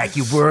feedback.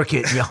 You work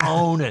it, you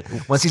hone it.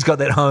 Once he's got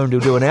that honed, he'll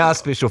do an hour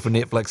special for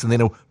Netflix, and then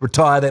he'll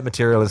retire that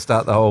material and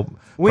start the whole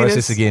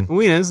process again.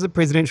 When is the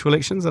presidential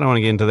elections? I don't want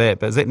to get into that,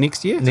 but is that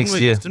next year? Next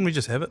year. Didn't we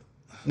just have it?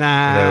 Nah.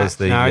 That was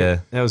the,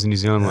 that was the New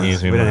Zealand one. New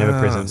Zealand We don't one. have a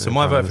president. So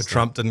my vote for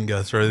Trump didn't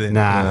go through then.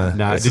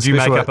 No. It's Did a you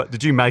make special- up?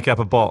 Did you make up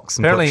a box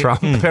and Apparently, put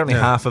Trump? apparently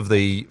half of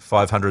the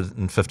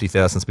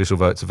 550,000 special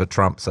votes are for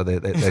Trump, so they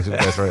go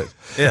through it.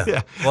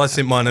 Yeah. Well, I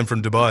sent mine in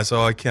from Dubai,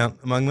 so I count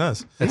among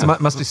those. It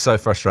must be so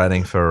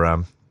frustrating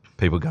for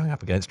people going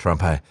up against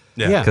Trump, hey?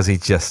 Yeah. Because he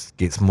just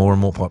gets more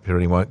and more popular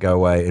and he won't go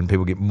away, and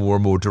people get more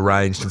and more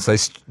deranged and say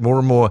more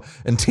and more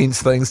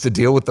intense things to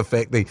deal with the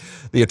fact the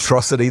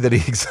atrocity that he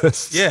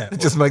exists. Yeah. It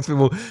just makes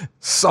people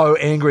so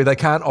angry they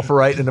can't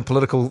operate in a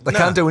political. They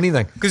can't do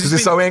anything because they're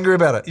so angry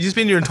about it. You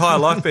spend your entire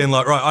life being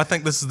like, right, I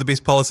think this is the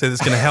best policy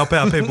that's going to help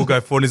our people go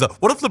forward. And he's like,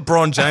 what if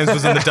LeBron James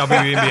was in the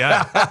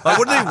WNBA? Like,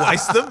 wouldn't he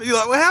waste them? You're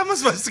like, well, how am I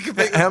supposed to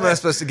compete? How am I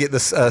supposed to get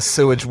this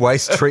sewage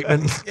waste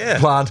treatment Yeah.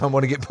 plant I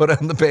want to get put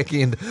in the back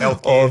end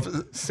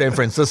of San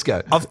Francisco?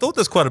 I've thought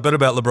this quite a bit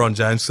about LeBron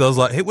James because I was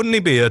like, wouldn't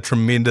he be a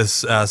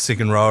tremendous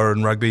second rower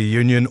in rugby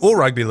union or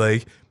rugby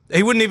league?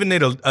 He wouldn't even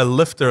need a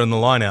lifter in the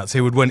lineouts.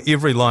 He would win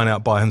every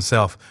lineout by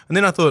himself. And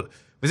then I thought,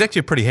 he's actually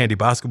a pretty handy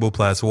basketball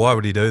player, so why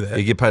would he do that?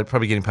 You get paid,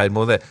 probably getting paid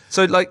more than that.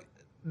 So like,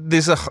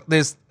 there's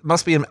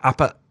must be an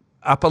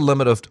upper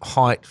limit of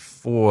height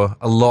for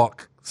a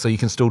lock, so you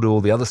can still do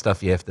all the other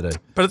stuff you have to do.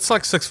 But it's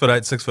like 6'8",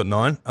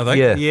 6'9", I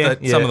think. Yeah.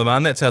 Some of them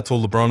aren't. That's how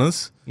tall LeBron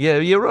is. Yeah,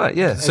 you're right.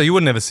 Yeah. So you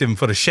wouldn't have a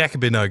 7-footer. Shaq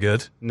would be no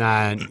good.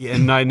 No,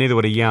 neither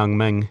would a young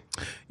Ming.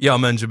 Yao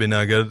Ming would be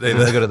no good They're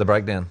either. good at the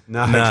breakdown.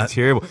 No, Nah. it's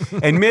terrible.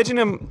 And imagine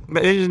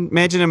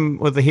him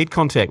with the head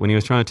contact when he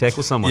was trying to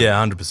tackle someone.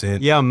 Yeah, 100%.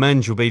 Yeah,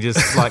 Minge will be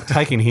just like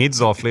taking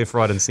heads off left,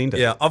 right, and centre.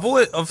 Yeah,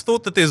 I've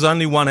thought that there's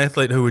only one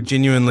athlete who would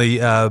genuinely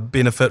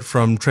benefit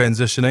from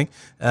transitioning,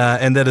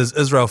 and that is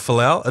Israel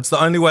Folau. It's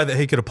the only way that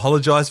he could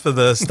apologise for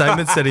the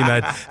statements that he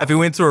made. If he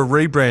went through a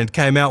rebrand,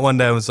 came out one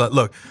day and was like,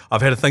 look,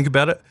 I've had to think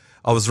about it.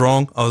 I was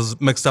wrong. I was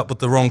mixed up with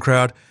the wrong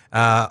crowd.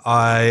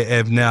 I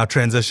have now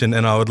transitioned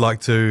and I would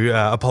like to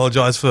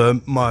apologise for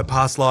my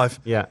past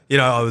life. Yeah. You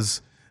know, I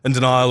was in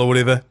denial or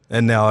whatever,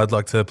 and now I'd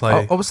like to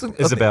play I was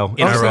thinking, Isabel.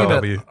 I was thinking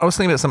NRLW. I was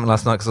thinking about something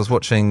last night because I was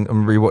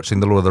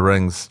rewatching the Lord of the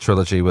Rings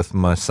trilogy with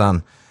my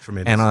son.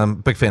 Tremendous. And I'm a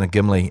big fan of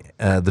Gimli,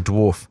 the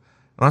dwarf.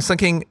 And I was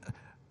thinking,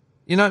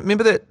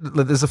 remember that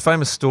there's a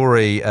famous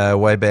story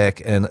way back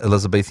in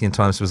Elizabethan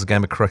times. There was a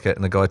game of cricket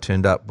and a guy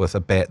turned up with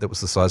a bat that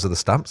was the size of the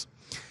stumps.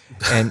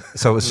 And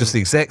so it was just the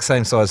exact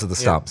same size of the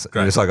stumps.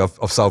 And it's like,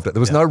 I've solved it. There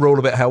was no rule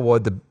about how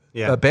wide the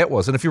bat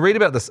was. And if you read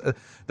about this,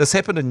 this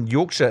happened in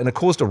Yorkshire and it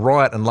caused a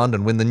riot in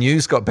London when the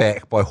news got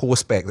back by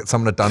horseback that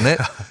someone had done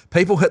that.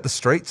 People hit the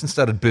streets and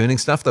started burning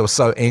stuff. They were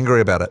so angry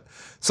about it.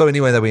 So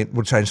anyway, they went,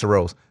 we'll change the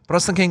rules. But I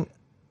was thinking,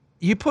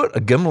 you put a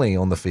Gimli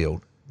on the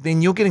field,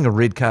 then you're getting a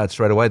red card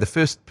straight away. The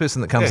first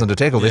person that comes into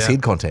tackle, there's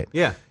head contact.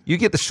 Yeah. You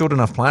get the short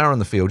enough player on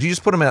the field. You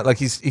just put him out like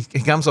he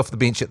comes off the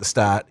bench at the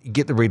start, you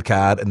get the red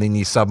card, and then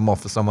you sub him off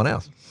for someone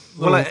else.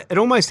 Well, it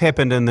almost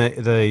happened in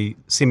the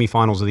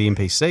semi-finals of the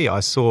NPC.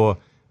 I saw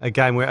a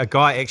game where a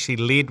guy actually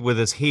led with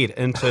his head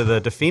into the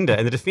defender,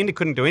 and the defender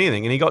couldn't do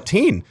anything, and he got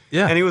 10.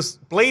 Yeah. And he was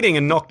bleeding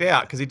and knocked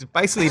out because he'd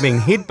basically been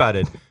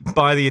headbutted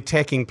by the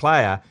attacking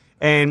player.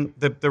 And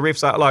the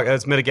refs are like,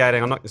 it's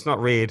mitigating. It's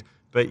not red,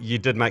 but you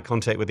did make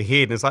contact with the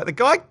head. And it's like, the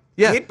guy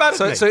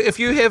headbutted me. So if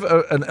you have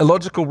an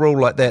illogical rule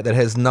like that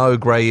has no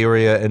grey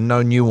area and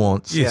no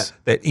nuance, Yes.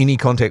 that any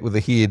contact with the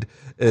head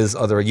is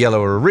either a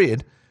yellow or a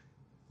red,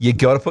 You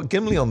got to put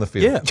Gimli on the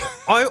field. Yeah.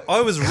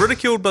 I was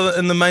ridiculed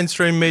in the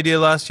mainstream media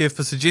last year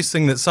for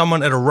suggesting that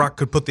someone at a ruck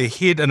could put their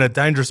head in a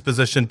dangerous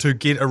position to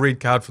get a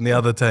red card from the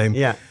other team.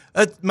 Yeah.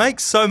 It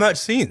makes so much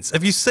sense.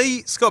 If you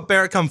see Scott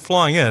Barrett come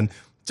flying in,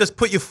 just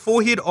put your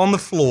forehead on the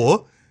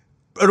floor.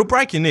 It'll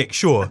break your neck,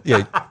 sure.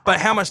 Yeah. But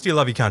how much do you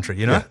love your country,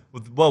 you know?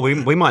 Well, we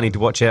might need to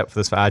watch out for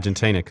this for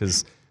Argentina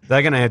because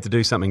they're going to have to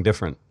do something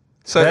different.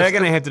 So they're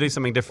going to have to do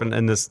something different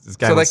in this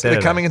game. So on they're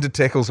Saturday. coming into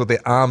tackles with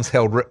their arms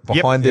held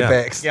behind their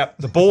backs. Yep,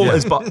 the ball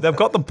is. They've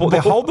got the ball. They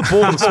hold the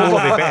ball in the small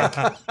of their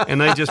back, and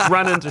they just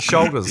run into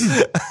shoulders.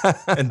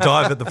 And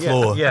dive at the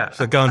floor. yeah.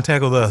 So go and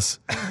tackle this.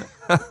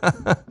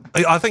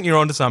 I think you're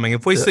onto something.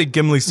 If we see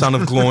Gimli, son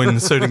of Gloin,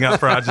 suiting up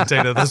for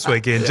Argentina this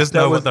weekend, just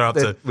know what they're up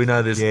to. We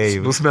know this. Yeah,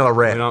 we'll smell a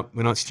rat.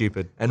 We're not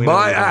stupid. And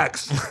my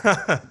axe.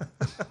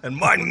 And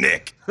my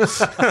neck.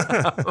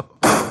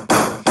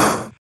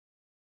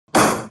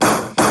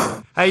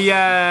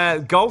 Hey,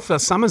 golf,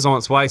 summer's on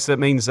its way, so it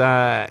means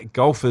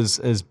golf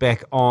is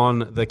back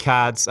on the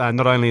cards.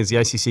 Not only is the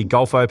ACC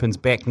Golf Open's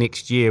back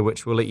next year,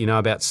 which we'll let you know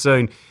about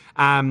soon,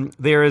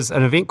 there is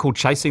an event called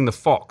Chasing the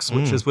Fox,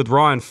 which is with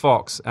Ryan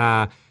Fox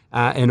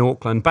in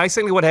Auckland.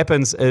 Basically what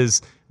happens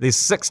is there's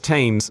 6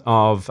 teams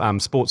of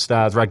sports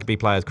stars, rugby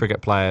players,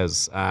 cricket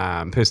players,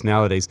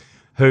 personalities,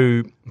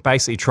 who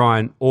basically try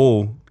and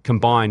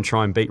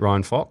beat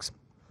Ryan Fox.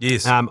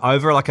 Yes.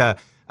 Over like a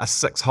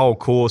 6-hole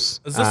course.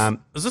 Is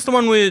this the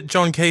one where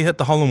John Key hit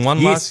the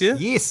hole-in-one last year?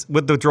 Yes,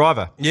 with the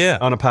driver. Yeah.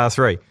 On a par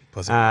 3.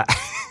 But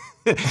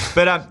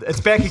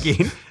it's back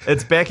again.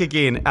 It's back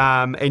again.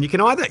 And you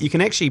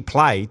can actually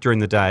play during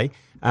the day.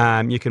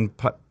 You can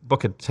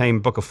book a team,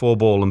 book a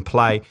 4-ball and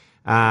play.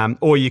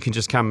 Or you can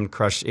just come and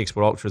crush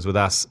Export Ultras with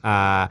us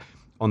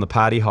on the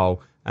party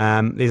hole.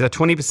 There's a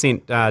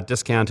 20%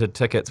 discounted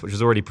tickets, which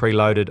is already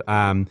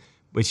preloaded,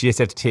 which you just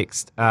have to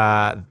text.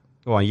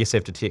 You just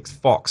have to text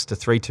Fox to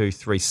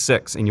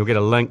 3236, and you'll get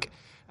a link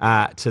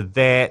to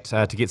that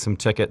to get some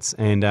tickets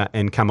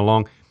and come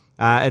along.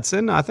 I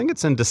think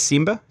it's in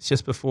December. It's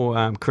just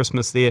before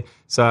Christmas there,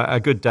 so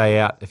a good day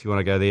out if you want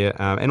to go there.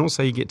 And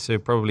also you get to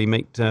probably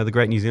meet the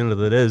great New Zealander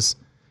that is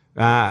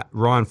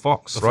Ryan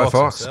Fox. Ryan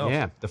Fox.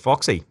 Yeah, the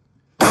Foxy.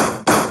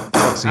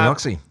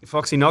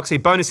 Foxy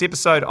Noxy. Bonus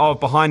episode of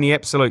Behind the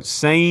Absolute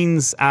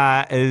Scenes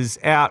is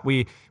out.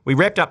 We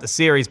wrapped up the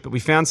series, but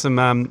we found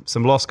some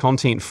lost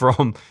content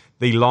from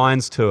the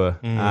Lions tour,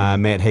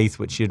 Matt Heath,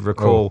 which you'd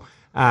recall.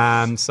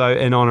 So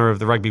in honour of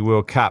the Rugby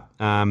World Cup,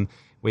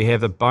 we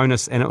have a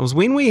bonus, and it was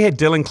when we had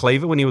Dylan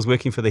Cleaver when he was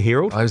working for the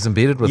Herald. I was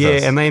embedded with us.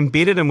 Yeah, and they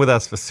embedded him with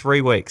us for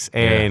 3 weeks,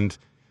 and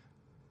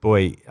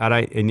boy,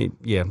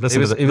 he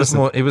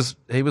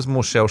was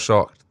more shell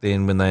shocked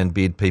than when they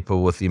embed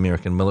people with the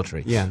American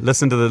military. Yeah,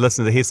 listen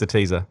to here's the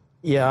teaser.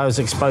 Yeah, I was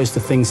exposed to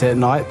things that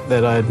night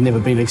that I'd never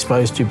been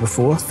exposed to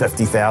before.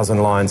 50,000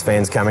 Lions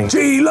fans coming.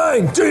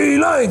 G-Lane,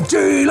 G-Lane,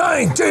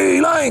 G-Lane,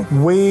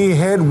 G-Lane. We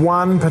had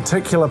one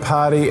particular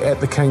party at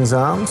the King's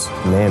Arms.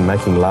 Man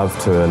making love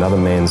to another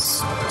man's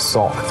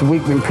sock. The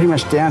week went pretty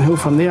much downhill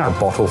from there. A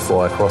bottle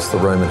fly across the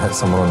room and hit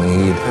someone on the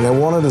head. And they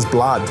wanted his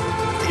blood.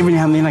 Every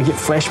now and then I get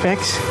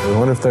flashbacks. I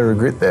wonder if they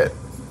regret that.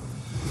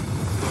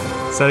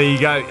 So there you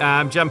go.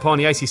 Jump on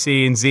the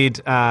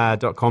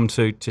ACCNZ.com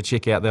to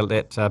check out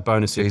that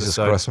bonus Jesus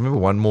episode. Christ, I remember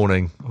one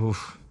morning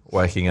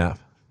waking up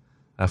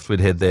after we'd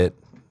had that.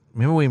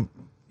 Remember we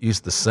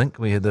used the sink?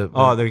 We had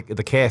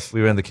the calf.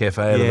 We were in the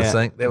cafe out of the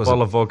sink. That was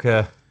bottle of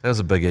vodka. That was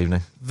a big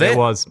evening. That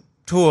was.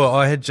 Tour,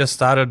 I had just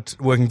started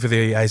working for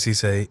the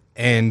ACC,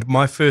 and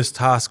my first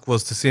task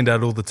was to send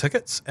out all the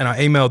tickets, and I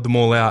emailed them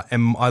all out,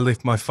 and I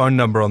left my phone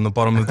number on the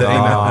bottom of the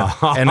email.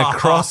 And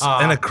across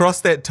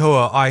that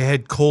tour, I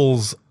had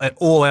calls at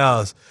all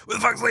hours. Where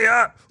the fuck's Lee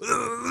Hart?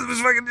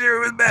 Where's fucking Jerry?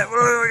 Where's Matt?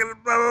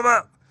 Blah, blah,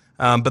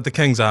 blah. But the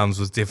King's Arms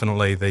was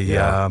definitely the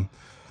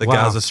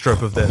Gaza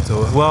Strip of that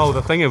tour. Well,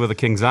 the thing with the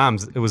King's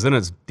Arms, it was in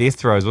its death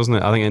throes, wasn't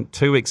it? I think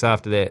 2 weeks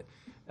after that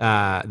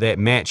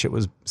match, it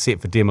was set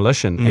for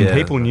demolition, and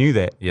people knew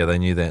that. Yeah, they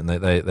knew that, and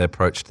they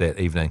approached that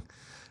evening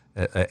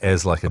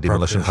as like a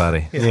demolition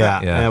party. Yeah.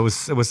 And it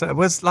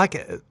was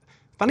like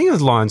funny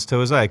with Lions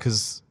tours,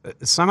 because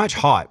it's so much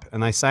hype,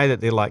 and they say that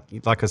they're like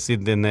I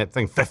said in that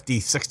thing, 50,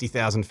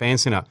 60,000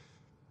 fans turn up.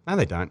 No,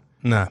 they don't.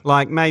 No.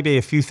 Like maybe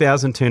a few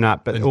thousand turn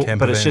up, but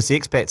it's just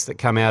expats that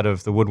come out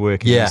of the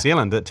woodwork in New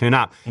Zealand that turn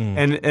up.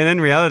 And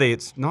in reality,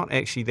 it's not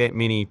actually that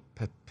many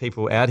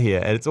people out here.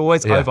 And it's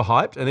always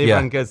overhyped, and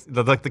everyone goes,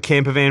 like the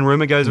camper van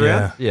rumor goes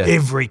around. Yeah.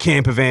 Every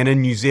camper van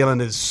in New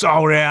Zealand is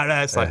sold out.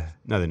 It's like,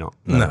 no, they're not.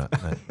 No,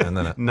 they're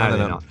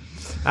not.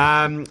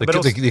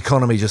 The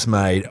economy just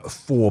made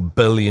 $4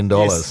 billion,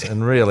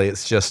 and really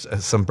it's just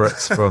some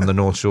Brits from the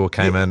North Shore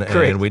came in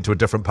and went to a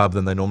different pub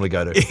than they normally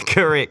go to.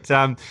 Correct.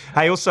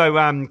 Hey,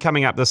 also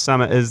coming up this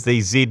summer is the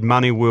Z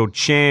Money World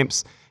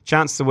Champs.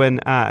 Chance to win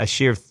a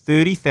share of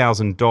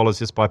 $30,000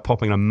 just by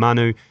popping a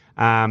manu.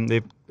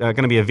 There are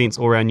going to be events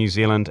all around New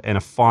Zealand and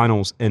a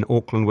finals in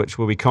Auckland, which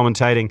we'll be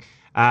commentating.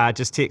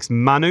 Just text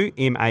MANU,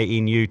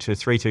 M-A-N-U, to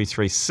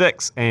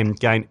 3236 and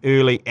gain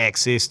early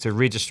access to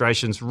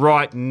registrations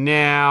right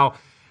now.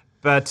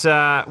 But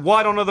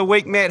white on of the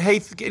week, Matt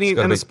Heath,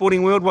 in the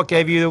sporting world, what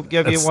gave you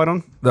a white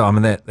on? No, I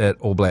mean that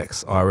All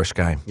Blacks Irish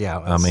game. Yeah,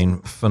 I mean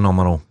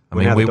phenomenal. I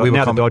mean now we were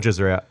the Dodgers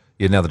are out.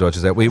 Yeah, now the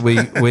Dodgers are out. We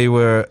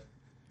were,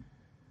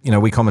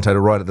 we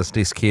commentated right at this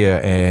desk here,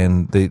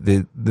 and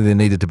there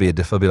needed to be a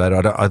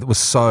defibrillator. It was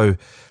so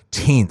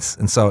tense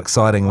and so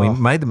exciting. We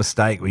made the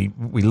mistake. We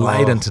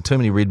laid into too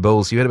many Red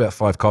Bulls. You had about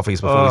 5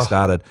 coffees before we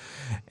started,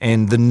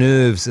 and the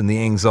nerves and the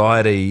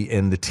anxiety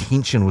and the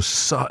tension was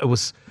so. It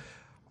was.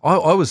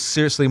 I was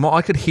seriously.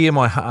 I could hear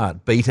my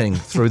heart beating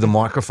through the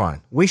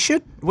microphone. We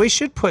should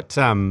put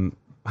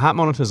heart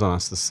monitors on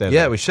us this Saturday.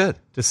 Yeah, we should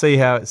to see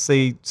how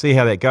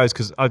that goes.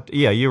 Because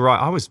you're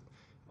right. I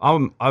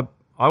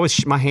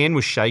was my hand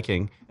was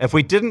shaking. If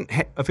we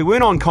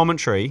weren't on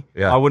commentary,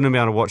 I wouldn't have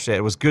been able to watch that.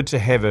 It was good to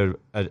have a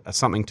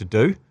something to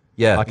do.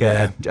 Yeah, like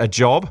a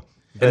job.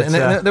 And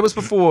that was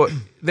before.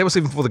 That was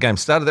even before the game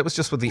started. That was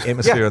just with the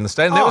atmosphere in the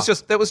stadium.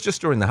 That was just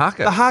during the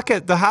haka.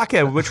 The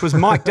haka, which was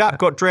mic'd up,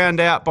 got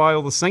drowned out by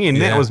all the singing.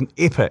 Yeah. That was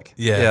epic.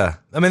 Yeah.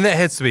 I mean, that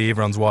has to be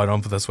everyone's white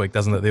on for this week,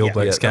 doesn't it? The All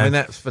Blacks game. I mean,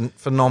 that's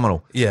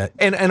phenomenal. Yeah.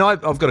 And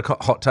I've got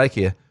a hot take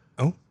here.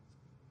 Oh,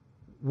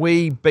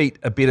 we beat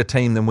a better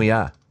team than we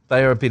are.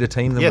 They are a better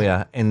team than we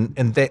are, and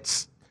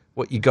that's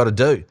what you got to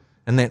do,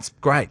 and that's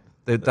great.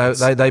 They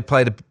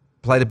played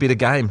a better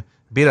game,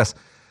 beat us.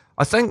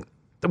 I think.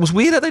 It was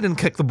weird that they didn't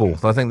kick the ball.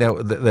 I think they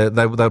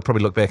would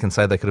probably look back and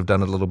say they could have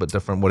done it a little bit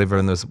different, whatever,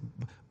 and there's a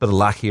bit of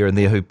luck here and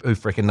there, who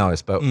freaking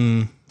knows. But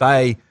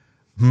they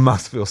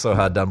must feel so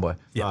hard done by.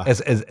 Yeah.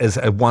 As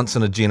a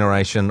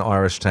once-in-a-generation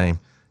Irish team.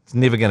 It's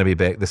never going to be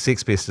back. The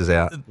Sex Pest is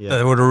out.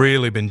 They would have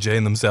really been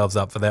geeing themselves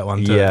up for that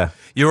one too. Yeah.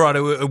 You're right.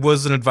 It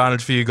was an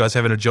advantage for you guys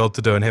having a job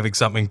to do and having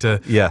something to...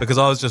 Yeah. Because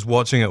I was just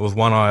watching it with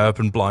one eye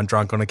open, blind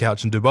drunk on a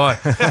couch in Dubai.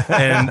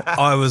 And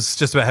I was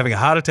just about having a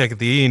heart attack at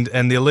the end,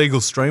 and the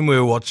illegal stream we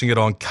were watching it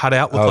on cut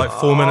out with like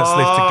 4 minutes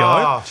left to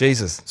go.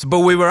 Jesus. But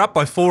we were up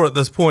by 4 at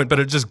this point, but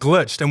it just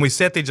glitched, and we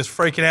sat there just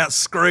freaking out,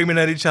 screaming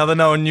at each other.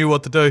 No one knew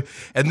what to do.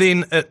 And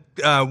then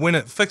when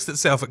it fixed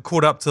itself, it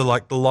caught up to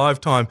like the live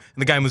time,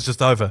 and the game was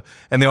just over.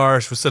 And the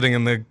Irish were sitting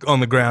on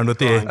the ground with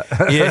their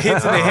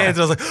heads in their hands.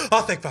 And I was like,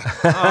 oh, thank fuck.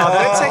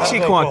 That's actually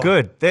quite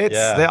good. I'd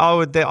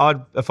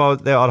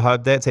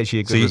hope that's actually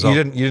a good result.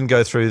 You didn't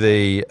go through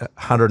the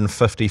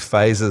 150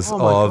 phases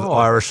of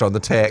Irish on the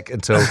tack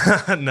until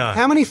No.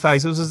 How many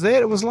phases was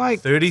that? It was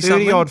like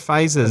 30 odd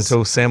phases.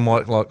 until Sam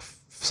White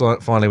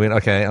finally went,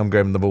 okay, I'm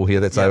grabbing the ball here.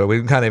 That's over. We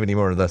can't have any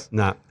more of this.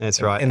 No,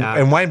 that's right.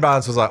 And Wayne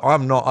Barnes was like, I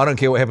don't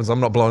care what happens. I'm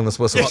not blowing this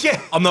whistle.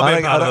 I'm not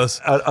being part of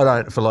this. I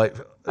don't for like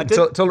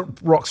until it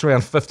rocks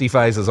around 50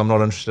 phases. I'm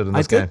not interested in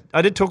this game.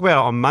 I did talk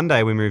about it on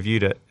Monday when we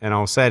reviewed it, and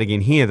I'll say it again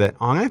here that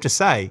I'm going to have to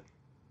say,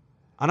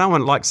 I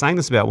don't like saying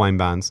this about Wayne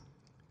Barnes,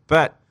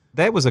 but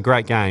that was a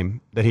great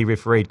game that he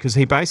refereed, because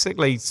he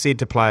basically said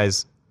to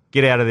players,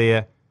 get out of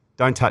there,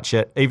 don't touch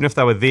it, even if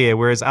they were there,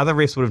 whereas other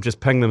refs would have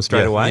just pinged them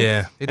straight away.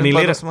 Yeah. And he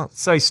let it,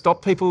 so he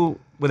stopped people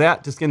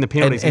without just getting the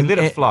penalties. He let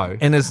it flow.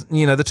 And as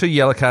the 2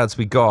 yellow cards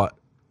we got,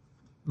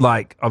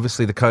 like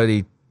obviously the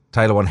Cody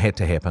Taylor one had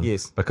to happen.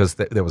 Yes. Because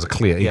there was a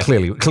clear. He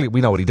clearly,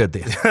 we know what he did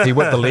there. He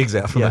whipped the legs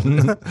out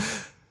from it.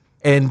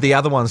 And the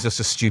other one's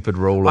just a stupid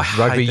rule of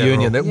rugby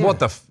union.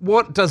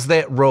 What does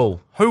that rule?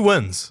 Who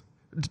wins?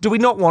 Do we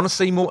not want to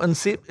see more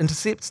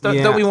intercepts?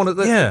 Don't we want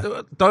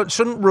to?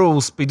 Shouldn't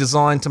rules be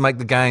designed to make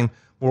the game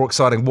more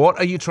exciting? What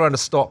are you trying to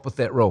stop with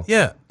that rule?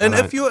 Yeah, and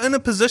if you're in a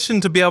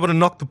position to be able to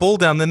knock the ball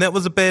down, then that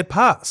was a bad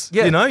pass.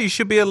 Yeah. You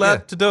should be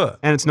allowed to do it.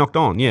 And it's knocked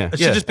on, It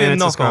should just be a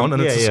knock on,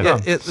 and it's a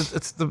scrum.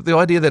 It's the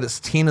idea that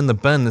it's 10 in the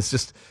bin is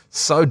just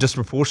so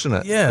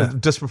disproportionate. Yeah.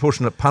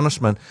 Disproportionate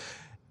punishment.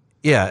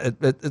 Yeah,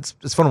 it's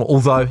phenomenal.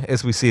 Although,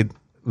 as we said,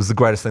 it was the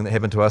greatest thing that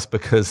happened to us,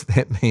 because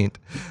that meant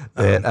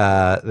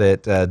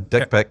that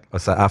Dick Pick, I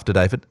say after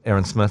David,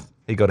 Aaron Smith,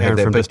 he got to have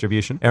that from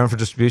distribution. Aaron for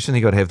distribution,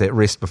 he got to have that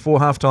rest before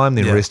halftime,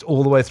 then rest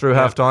all the way through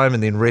halftime,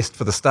 and then rest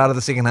for the start of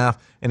the second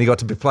half, and he got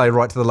to play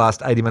right to the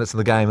last 80 minutes of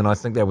the game, and I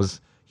think that was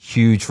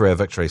huge for our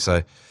victory.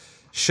 So,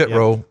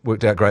 rule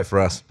worked out great for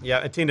us.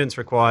 Yeah, attendance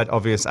required,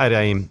 obvious, 8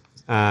 a.m.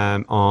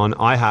 On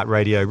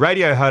iHeartRadio.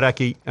 Radio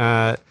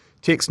Hauraki,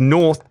 text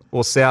north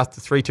or south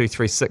to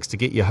 3236 to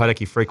get your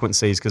Hauraki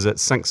frequencies, because it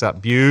syncs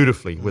up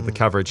beautifully with the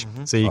coverage.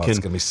 So you can. It's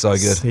going to be so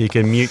good. So you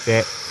can mute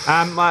that.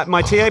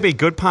 My TAB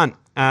good punt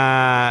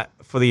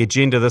for the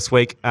agenda this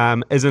week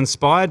is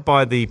inspired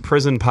by the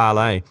prison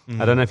parlay.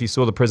 I don't know if you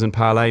saw the prison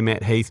parlay,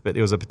 Matt Heath, but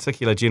there was a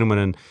particular gentleman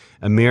in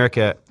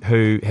America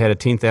who had a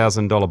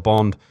 $10,000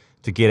 bond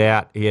to get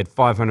out. He had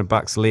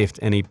 $500 left,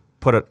 and he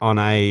put it on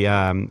a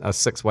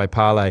 6-way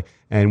parlay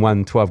and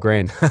won 12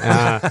 grand.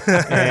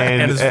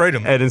 And his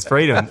freedom. And his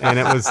freedom. And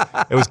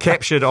it was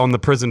captured on the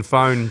prison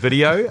phone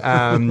video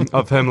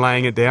of him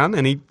laying it down.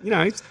 And he,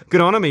 good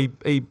on him.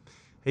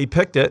 He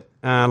picked it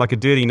like a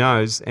dirty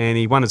nose, and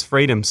he won his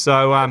freedom.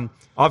 So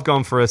I've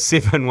gone for a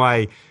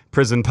 7-way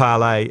prison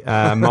parlay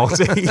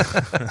multi.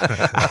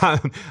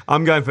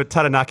 I'm going for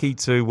Taranaki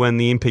to win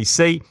the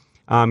NPC.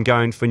 I'm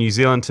going for New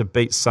Zealand to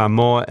beat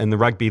Samoa in the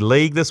rugby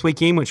league this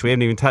weekend, which we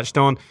haven't even touched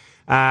on.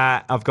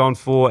 I've gone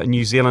for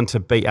New Zealand to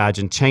beat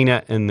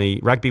Argentina in the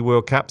Rugby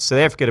World Cup, South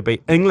Africa to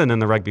beat England in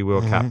the Rugby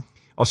World Cup,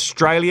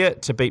 Australia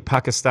to beat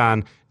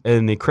Pakistan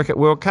in the Cricket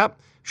World Cup,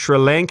 Sri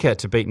Lanka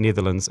to beat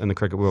Netherlands in the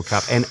Cricket World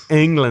Cup, and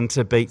England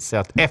to beat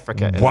South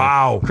Africa in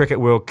the Cricket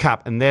World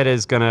Cup. And that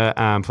is going to,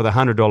 for the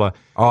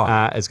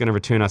 $100, is going to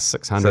return us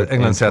 $600. So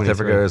England, South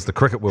Africa is the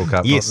Cricket World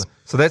Cup. Yes.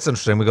 So that's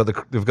interesting.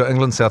 We've got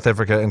England, South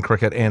Africa in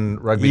cricket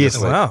and rugby Yes.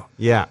 this week. Wow.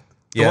 Yeah.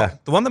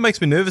 The one that makes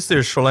me nervous there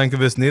is Sri Lanka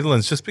versus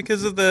Netherlands, just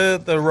because of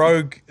the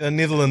rogue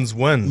Netherlands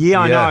win.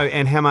 Yeah, I know,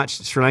 and how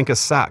much Sri Lanka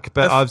suck.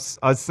 But I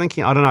was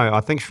thinking, I don't know, I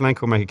think Sri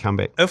Lanka will make a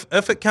comeback.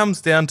 If it comes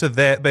down to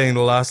that being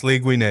the last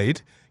leg we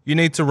need, you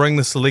need to ring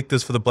the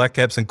selectors for the Black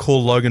Caps and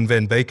call Logan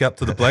Van Beek up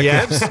to the Black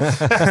Caps.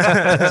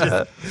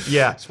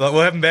 Yeah. It's like,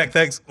 we'll have him back,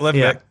 thanks. We'll have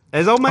him back.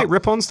 Is old mate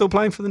Rippon still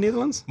playing for the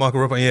Netherlands? Michael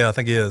Rippon, yeah, I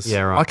think he is.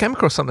 Yeah, right. I came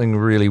across something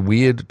really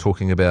weird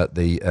talking about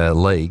the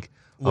league.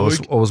 I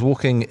was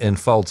walking in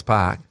Folds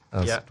Park.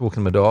 I was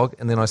walking my dog,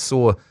 and then I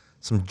saw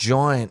some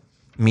giant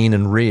men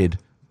in red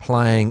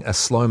playing a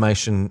slow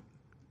motion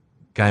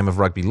game of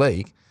rugby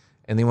league.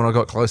 And then when I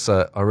got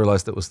closer, I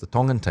realised it was the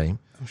Tongan team.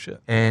 Oh,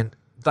 shit. And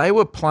they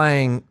were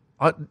playing.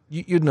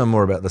 You'd know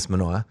more about this,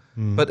 Manaia.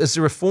 But is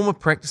there a form of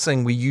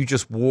practicing where you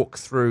just walk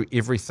through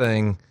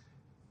everything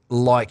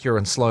like you're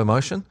in slow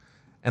motion?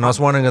 And I was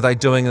wondering, are they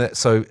doing that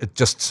so it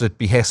just to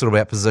be hassled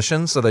about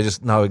positions, so they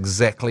just know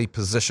exactly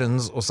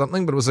positions or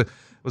something? But it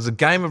was a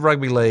game of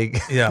rugby league.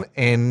 Yeah.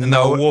 and they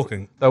were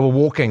walking. They were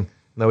walking.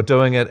 They were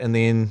doing it, and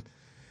then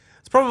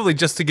It's probably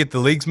just to get the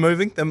leagues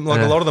moving. A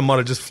lot of them might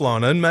have just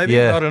flown in, maybe.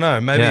 Yeah. I don't know.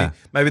 Yeah.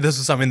 Maybe this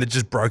is something that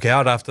just broke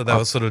out after they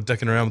were sort of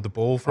dicking around with the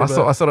ball for a bit.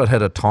 I thought it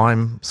had a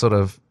time sort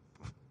of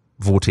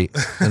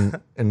vortex,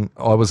 and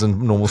I was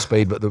in normal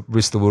speed, but the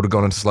rest of the world had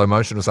gone into slow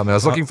motion or something. I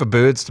was looking for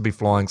birds to be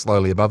flying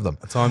slowly above them.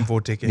 A time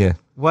vortex. Yeah.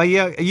 Well,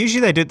 yeah,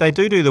 usually they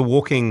do the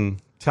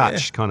walking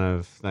touch kind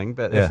of thing,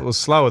 but if it was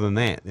slower than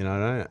that,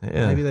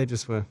 maybe they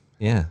just were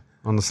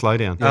on the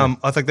slowdown.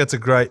 I think that's a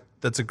great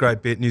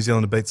bet. New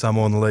Zealand to beat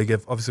Samoa in the league.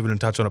 Obviously, we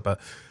didn't touch on it, but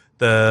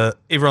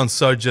everyone's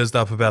so jazzed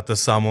up about the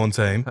Samoan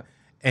team.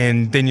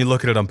 And then you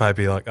look at it on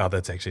paper, you're like, oh,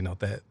 that's actually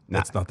not that.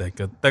 That's not that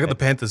good. They got the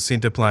Panthers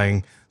centre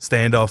playing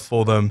standoff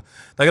for them.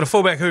 They got a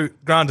fullback who,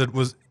 granted,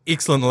 was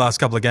excellent the last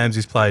couple of games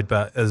he's played,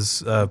 but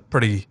is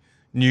pretty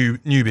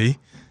newbie.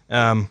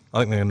 I think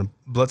they're going to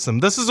blitz them.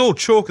 This is all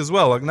chalk as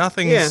well. Like,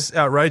 nothing's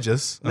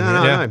outrageous.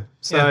 No.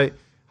 So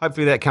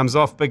hopefully that comes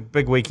off.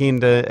 Big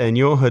weekend in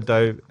your hood,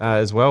 though,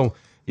 as well.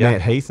 Yeah,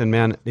 at Heath and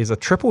Mount. There's a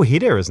triple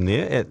header, isn't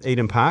there, at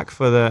Eden Park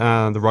for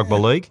the Rugby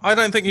League? I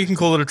don't think you can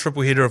call it a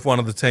triple header if one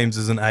of the teams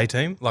is an A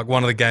team. Like,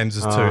 one of the games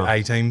is two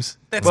A teams.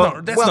 That's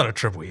not a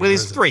triple header. Well,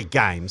 there's 3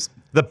 games.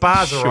 The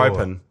bars are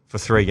open for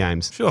 3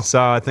 games. Sure.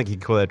 So I think you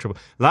can call that a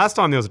triple. Last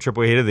time there was a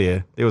triple header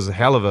there was a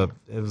hell of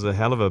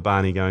a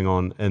Barney going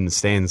on in the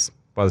stands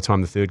by the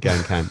time the 3rd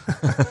game came.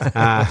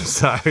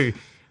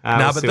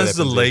 But this is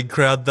a league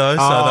crowd, though,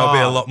 so they'll be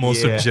a lot more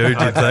subdued,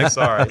 do you think?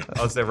 Sorry.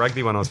 That was the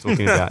rugby one I was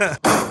talking about.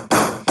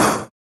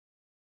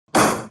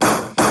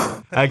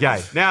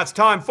 Okay, now it's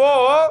time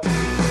for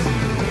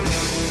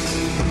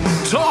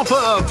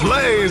Toppa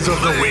Plays of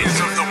the Week.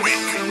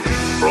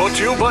 Brought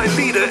to you by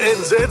Leader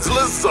NZ's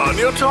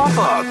Lasagna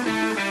Toppa.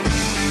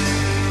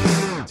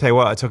 Tell you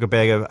what, I took a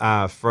bag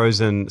of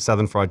frozen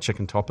southern fried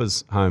chicken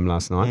toppers home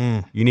last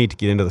night. You need to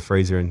get into the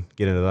freezer and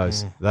get into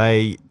those.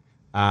 They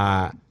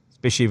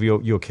especially if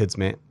your kids,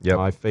 Matt.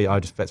 Yep.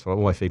 That's what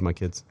I feed my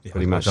kids,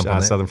 pretty much,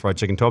 southern fried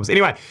chicken toppers.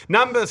 Anyway,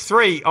 number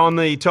 3 on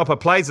the Toppa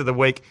Plays of the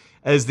Week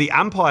is the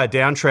umpire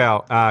down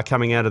trowel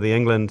coming out of the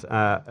England,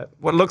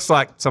 what looks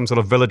like some sort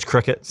of village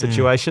cricket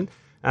situation,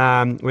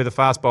 where the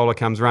fast bowler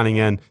comes running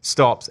in,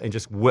 stops, and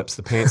just whips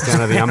the pants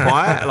down of the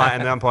umpire,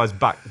 and the umpire's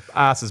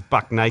ass is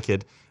buck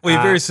naked. Well,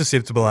 you're very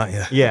susceptible, aren't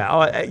you?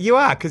 Yeah, you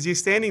are, because you're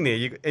standing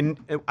there. And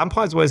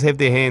umpires always have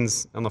their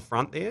hands on the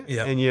front there,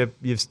 and you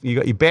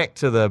got your back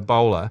to the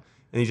bowler,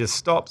 and he just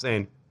stops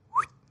and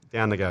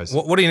down it goes.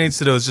 What he needs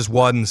to do is just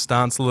widen the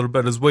stance a little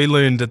bit. As we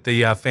learned at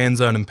the fan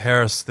zone in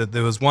Paris, that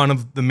there was one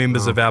of the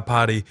members of our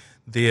party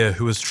there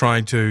who was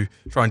trying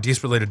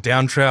desperately to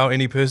down trowel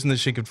any person that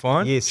she could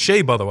find. Yes.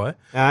 She, by the way.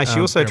 She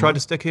also tried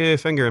to stick her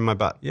finger in my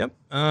butt. Yep.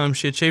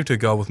 She achieved her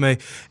goal with me.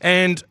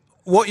 And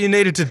what you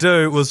needed to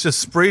do was just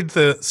spread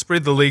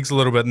the legs a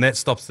little bit, and that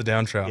stops the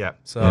down trowel. Yep.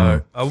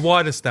 So a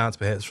wider stance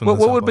perhaps from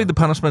What would be the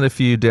punishment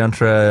if you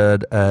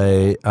downtrowed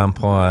a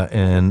umpire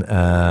in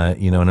an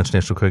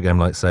international cricket game,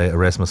 like say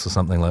Erasmus or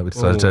something, like we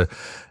decided to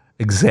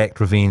exact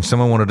revenge?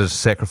 Someone wanted to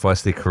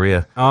sacrifice their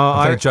career.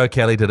 I think Joe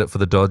Kelly did it for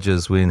the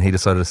Dodgers when he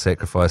decided to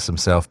sacrifice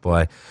himself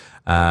by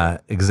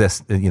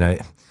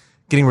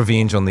getting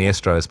revenge on the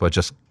Astros by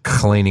just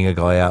cleaning a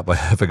guy out by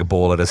having a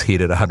ball at his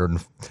head at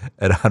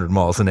 100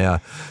 miles an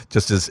hour,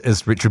 just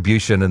as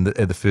retribution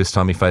at the first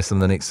time he faced them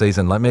the next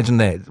season. Like, imagine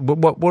that.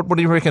 What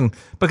do you reckon?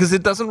 Because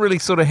it doesn't really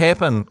sort of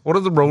happen. What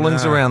are the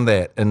rulings around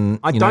that? And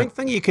I don't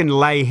think you can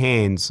lay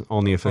hands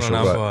on the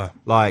official,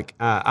 like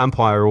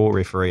umpire or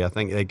referee. I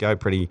think they go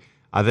pretty.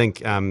 I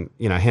think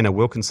Hannah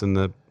Wilkinson,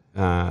 the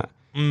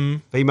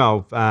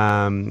female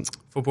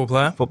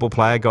Football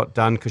player. got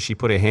done because she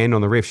put her hand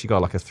on the ref. She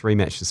got like a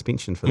 3-match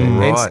suspension for that,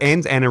 Right.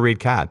 and a red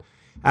card.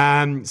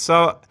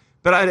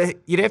 But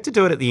you'd have to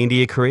do it at the end of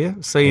your career.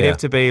 So you'd have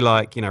to be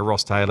like,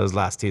 Ross Taylor's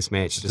last Test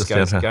match just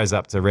goes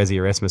up to Razzie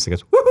Erasmus and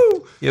goes,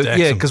 woohoo!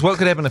 Yeah, because what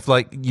could happen if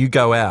like you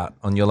go out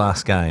on your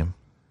last game,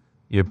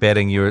 you're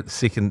batting, you're at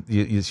second,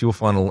 it's your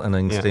final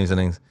innings, team's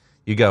innings.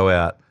 You go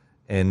out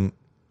and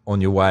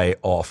on your way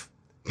off,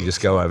 you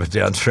just go over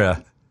down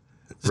to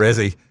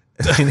Razzie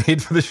and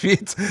head for the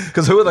sheds.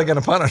 Because who are they going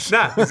to punish?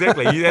 No,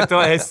 exactly. That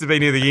has to be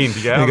near the end.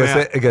 You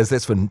go, He goes,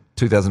 that's for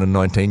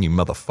 2019, you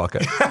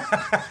motherfucker.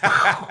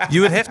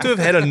 You would have to have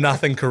had a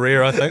nothing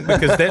career, I think,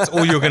 because that's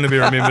all you're going to be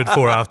remembered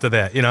for after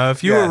that.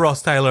 If you were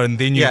Ross Taylor and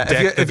then you dacked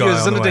the guy if you're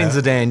on the way Zinedine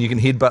out. Zidane, you can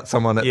headbutt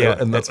someone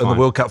in the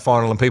World Cup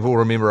final and people will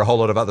remember a whole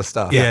lot of other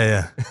stuff.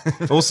 Yeah.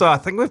 Also, I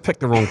think we've picked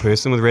the wrong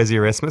person with Razzie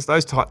Erasmus.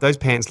 Those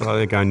pants look like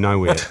they're going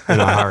nowhere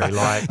in a hurry.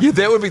 Yeah,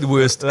 that would be the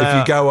worst. If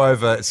you go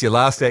over, it's your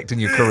last act in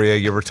your career,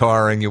 you're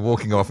retiring, you're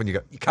walking off and you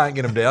can't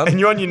get him down. And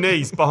you're on your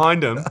knees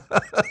behind him.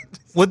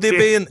 Would there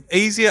be an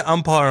easier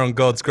umpire on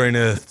God's green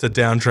earth to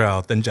down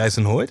trowel than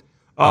Jason Hoyt?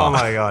 Oh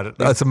my God!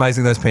 It's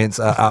amazing those pants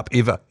are up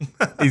ever.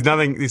 There's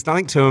nothing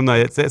to him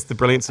though. That's the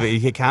brilliance of it.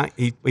 He can't.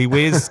 He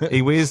wears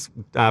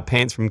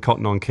pants from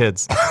Cotton On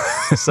Kids.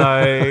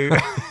 So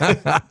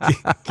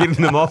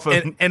getting them off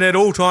him. And at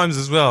all times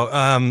as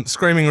well.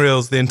 Screaming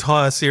Reels, the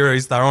entire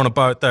series, they're on a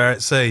boat, they're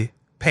at sea,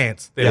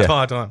 pants the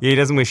entire time. Yeah, he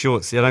doesn't wear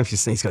shorts. I don't know if you've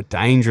seen. He's got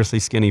dangerously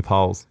skinny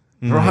poles.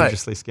 Right.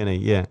 Dangerously skinny.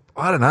 Yeah.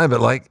 I don't know,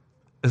 but like,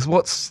 is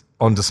what's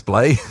on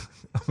display?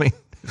 I mean,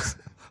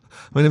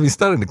 he's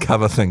starting to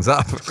cover things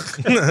up.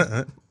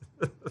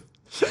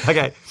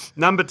 Okay,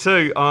 number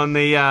 2 on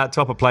the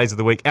Toppa plays of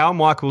the week. Al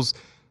Michaels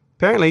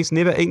apparently he's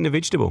never eaten a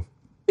vegetable.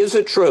 Is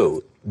it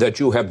true that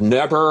you have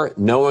never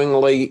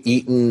knowingly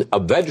eaten a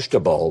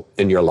vegetable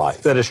in your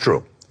life? That is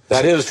true.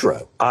 That is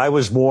true. I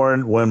was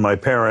born when my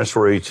parents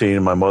were 18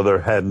 and my mother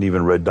hadn't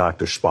even read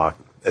Dr. Spock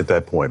at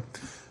that point.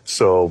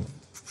 So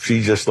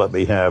she just let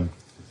me have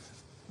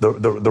the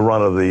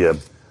run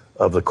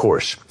of the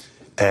course.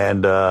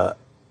 And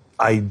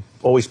I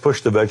always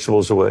pushed the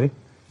vegetables away.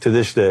 To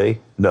this day,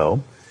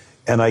 no.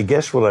 And I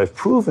guess what I've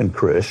proven,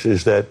 Chris,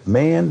 is that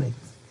man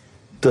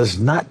does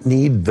not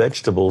need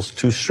vegetables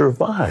to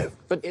survive.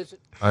 But is it?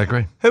 I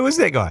agree. Who is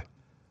that guy?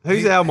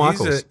 Who's Al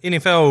Michaels? He's an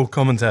NFL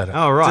commentator.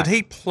 Oh, right. Did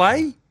he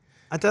play?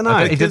 I don't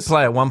know. He did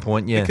play at one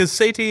point, yeah. Because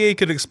CTE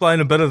could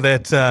explain a bit of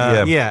that.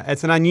 Yeah,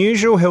 it's an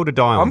unusual hill to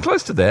die on. I'm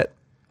close to that.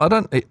 I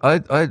don't eat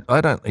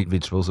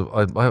vegetables.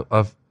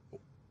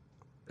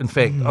 In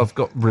fact, I've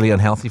got really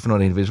unhealthy for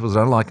not eating vegetables.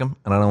 I don't like them,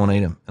 and I don't want to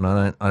eat them,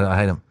 and I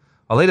hate them.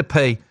 I'll eat a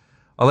pea.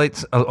 I'll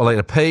eat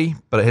a pea,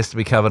 but it has to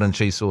be covered in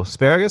cheese sauce.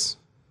 Asparagus,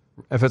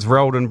 if it's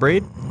rolled in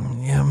bread.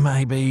 Yeah,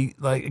 maybe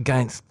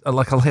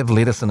I'll have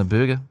lettuce in a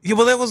burger. Yeah,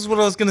 well, that was what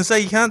I was going to say.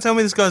 You can't tell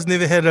me this guy's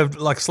never had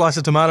a slice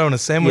of tomato on a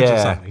sandwich or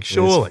something.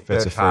 Surely,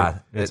 That's a fruit. hard.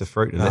 It's a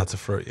fruit. No, it's a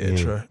fruit. Yeah,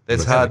 true.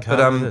 That's hard,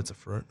 but it's a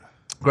fruit.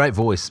 great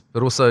voice,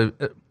 but also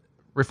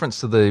reference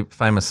to the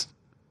famous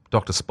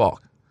Dr. Spock.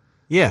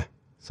 Yeah.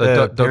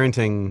 So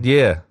parenting.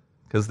 Yeah,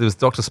 because there was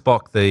Dr.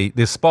 Spock.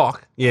 There's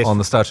Spock on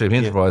the Star Trek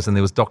Enterprise, and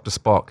there was Dr.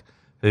 Spock,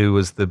 who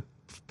was the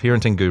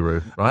parenting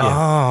guru, right?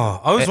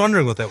 Oh, I was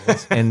wondering what that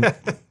was. And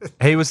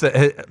he was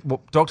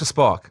Dr.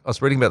 Spock. I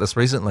was reading about this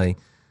recently.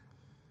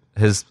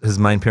 His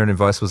main parenting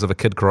advice was, if a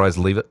kid cries,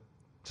 leave it.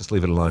 Just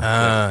leave it alone.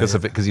 Because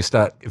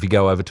if you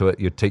go over to it,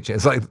 you're teaching.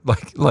 It's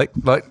like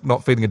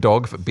not feeding a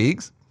dog if it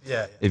begs.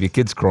 Yeah. If your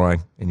kid's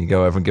crying and you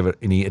go over and give it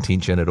any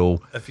attention at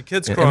all. If your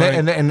kid's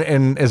crying.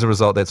 And as a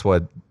result, that's why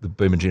the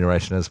boomer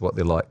generation is what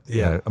they're like,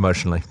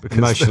 emotionally. Because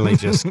Emotionally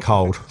just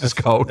cold. Just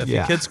cold. If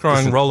your kid's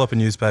crying, roll up a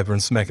newspaper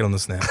and smack it on the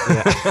snout.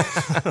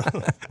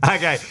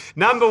 Okay,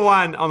 number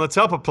 1 on the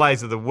top of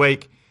plays of the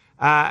week,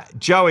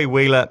 Joey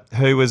Wheeler,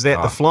 who was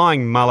at the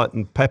Flying Mullet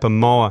in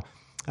Papamoa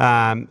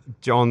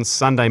on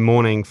Sunday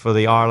morning for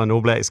the Ireland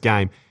All Blacks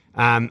game.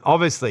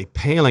 Obviously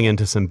peeling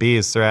into some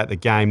beers throughout the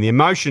game. The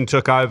emotion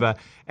took over,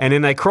 and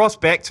then they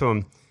crossed back to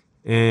him,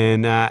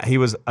 and he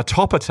was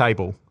atop a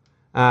table,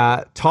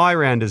 tie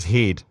around his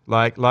head,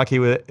 like he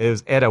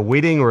was at a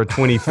wedding or a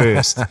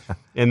 21st,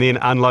 and then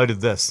unloaded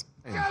this.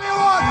 There's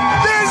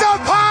a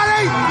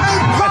party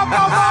in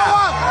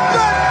Papamoa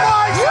that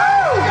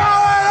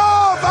going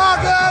off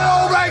after that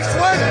All Blacks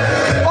win.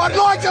 I'd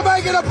like to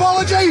make an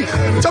apology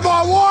to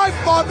my wife,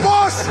 my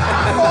boss.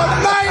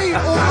 I may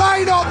or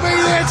may not be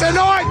there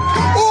tonight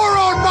or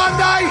on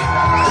Monday.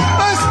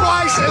 This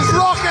place is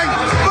rocking,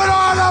 but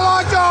I'd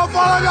like to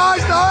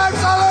apologise to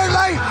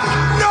absolutely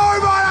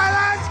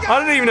nobody. I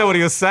didn't even know what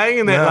he was saying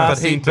in that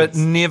last sentence. But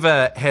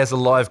never has a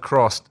live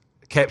cross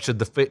captured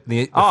the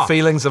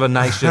feelings of a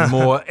nation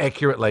more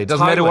accurately. It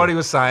doesn't matter what he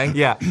was saying.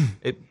 Yeah.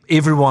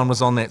 Everyone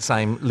was on that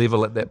same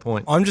level at that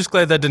point. I'm just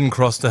glad they didn't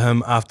cross to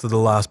him after the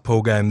last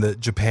pool game that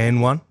Japan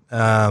won,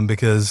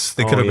 because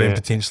there could have been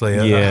potentially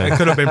it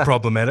could have been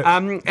problematic.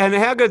 And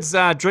how good's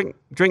Drink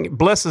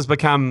Bliss has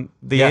become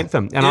the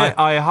anthem, and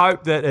I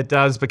hope that it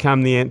does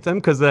become the anthem,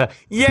 because the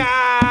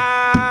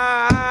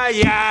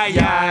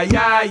yeah.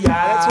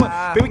 That's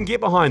what people can get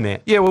behind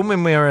that. Yeah, well,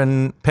 when we were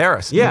in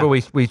Paris, remember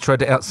we tried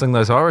to outsing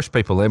those Irish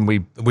people, and we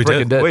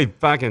did. We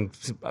fucking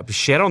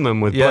shat on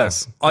them with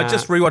bliss. I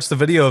just rewatched the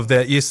video of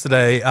that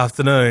yesterday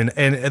afternoon,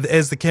 and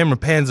as the camera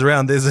pans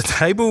around, there's a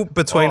table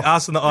between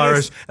us and the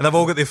Irish, and they've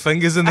all got their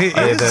fingers in their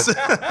ears.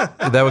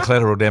 They were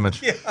collateral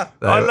damage.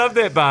 I love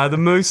that bar, the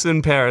Moose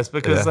in Paris,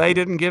 because they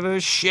didn't give a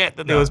shit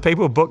that there was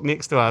people booked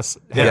next to us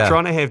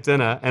trying to have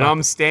dinner, and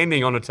I'm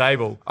standing on a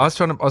table. I was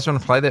trying to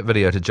play that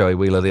video to Joey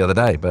Wheeler the other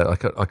day, but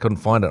I couldn't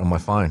find it on my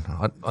phone.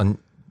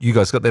 You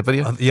guys got that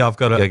video? Yeah, I've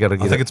got it. Yeah, I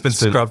think it's been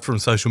scrubbed from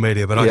social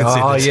media, but I can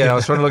send it to you. I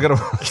was trying to look at it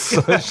on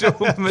social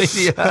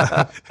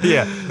media.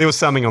 Yeah, there was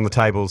something on the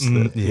tables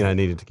that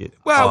needed to get.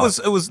 Well,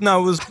 it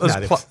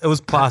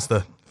was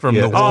plaster from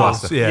the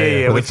walls.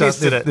 Yeah. We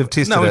tested it. They've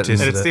tested it. it.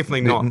 And it's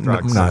definitely not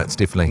drugs. No, it's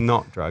definitely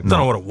not drugs. Don't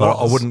know what it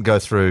was. I wouldn't go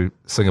through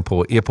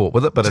Singapore airport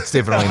with it, but it's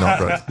definitely not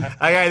drugs.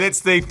 Okay,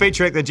 that's the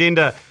Feature Act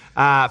agenda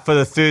for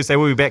the Thursday.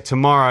 We'll be back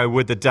tomorrow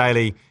with the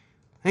Daily.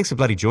 Thanks for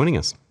bloody joining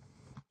us.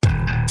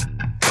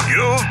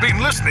 You've been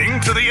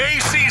listening to the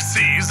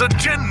ACC's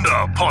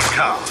Agenda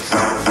podcast.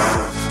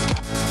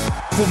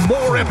 For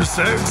more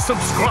episodes,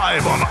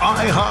 subscribe on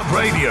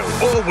iHeartRadio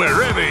or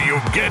wherever you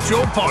get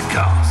your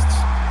podcasts.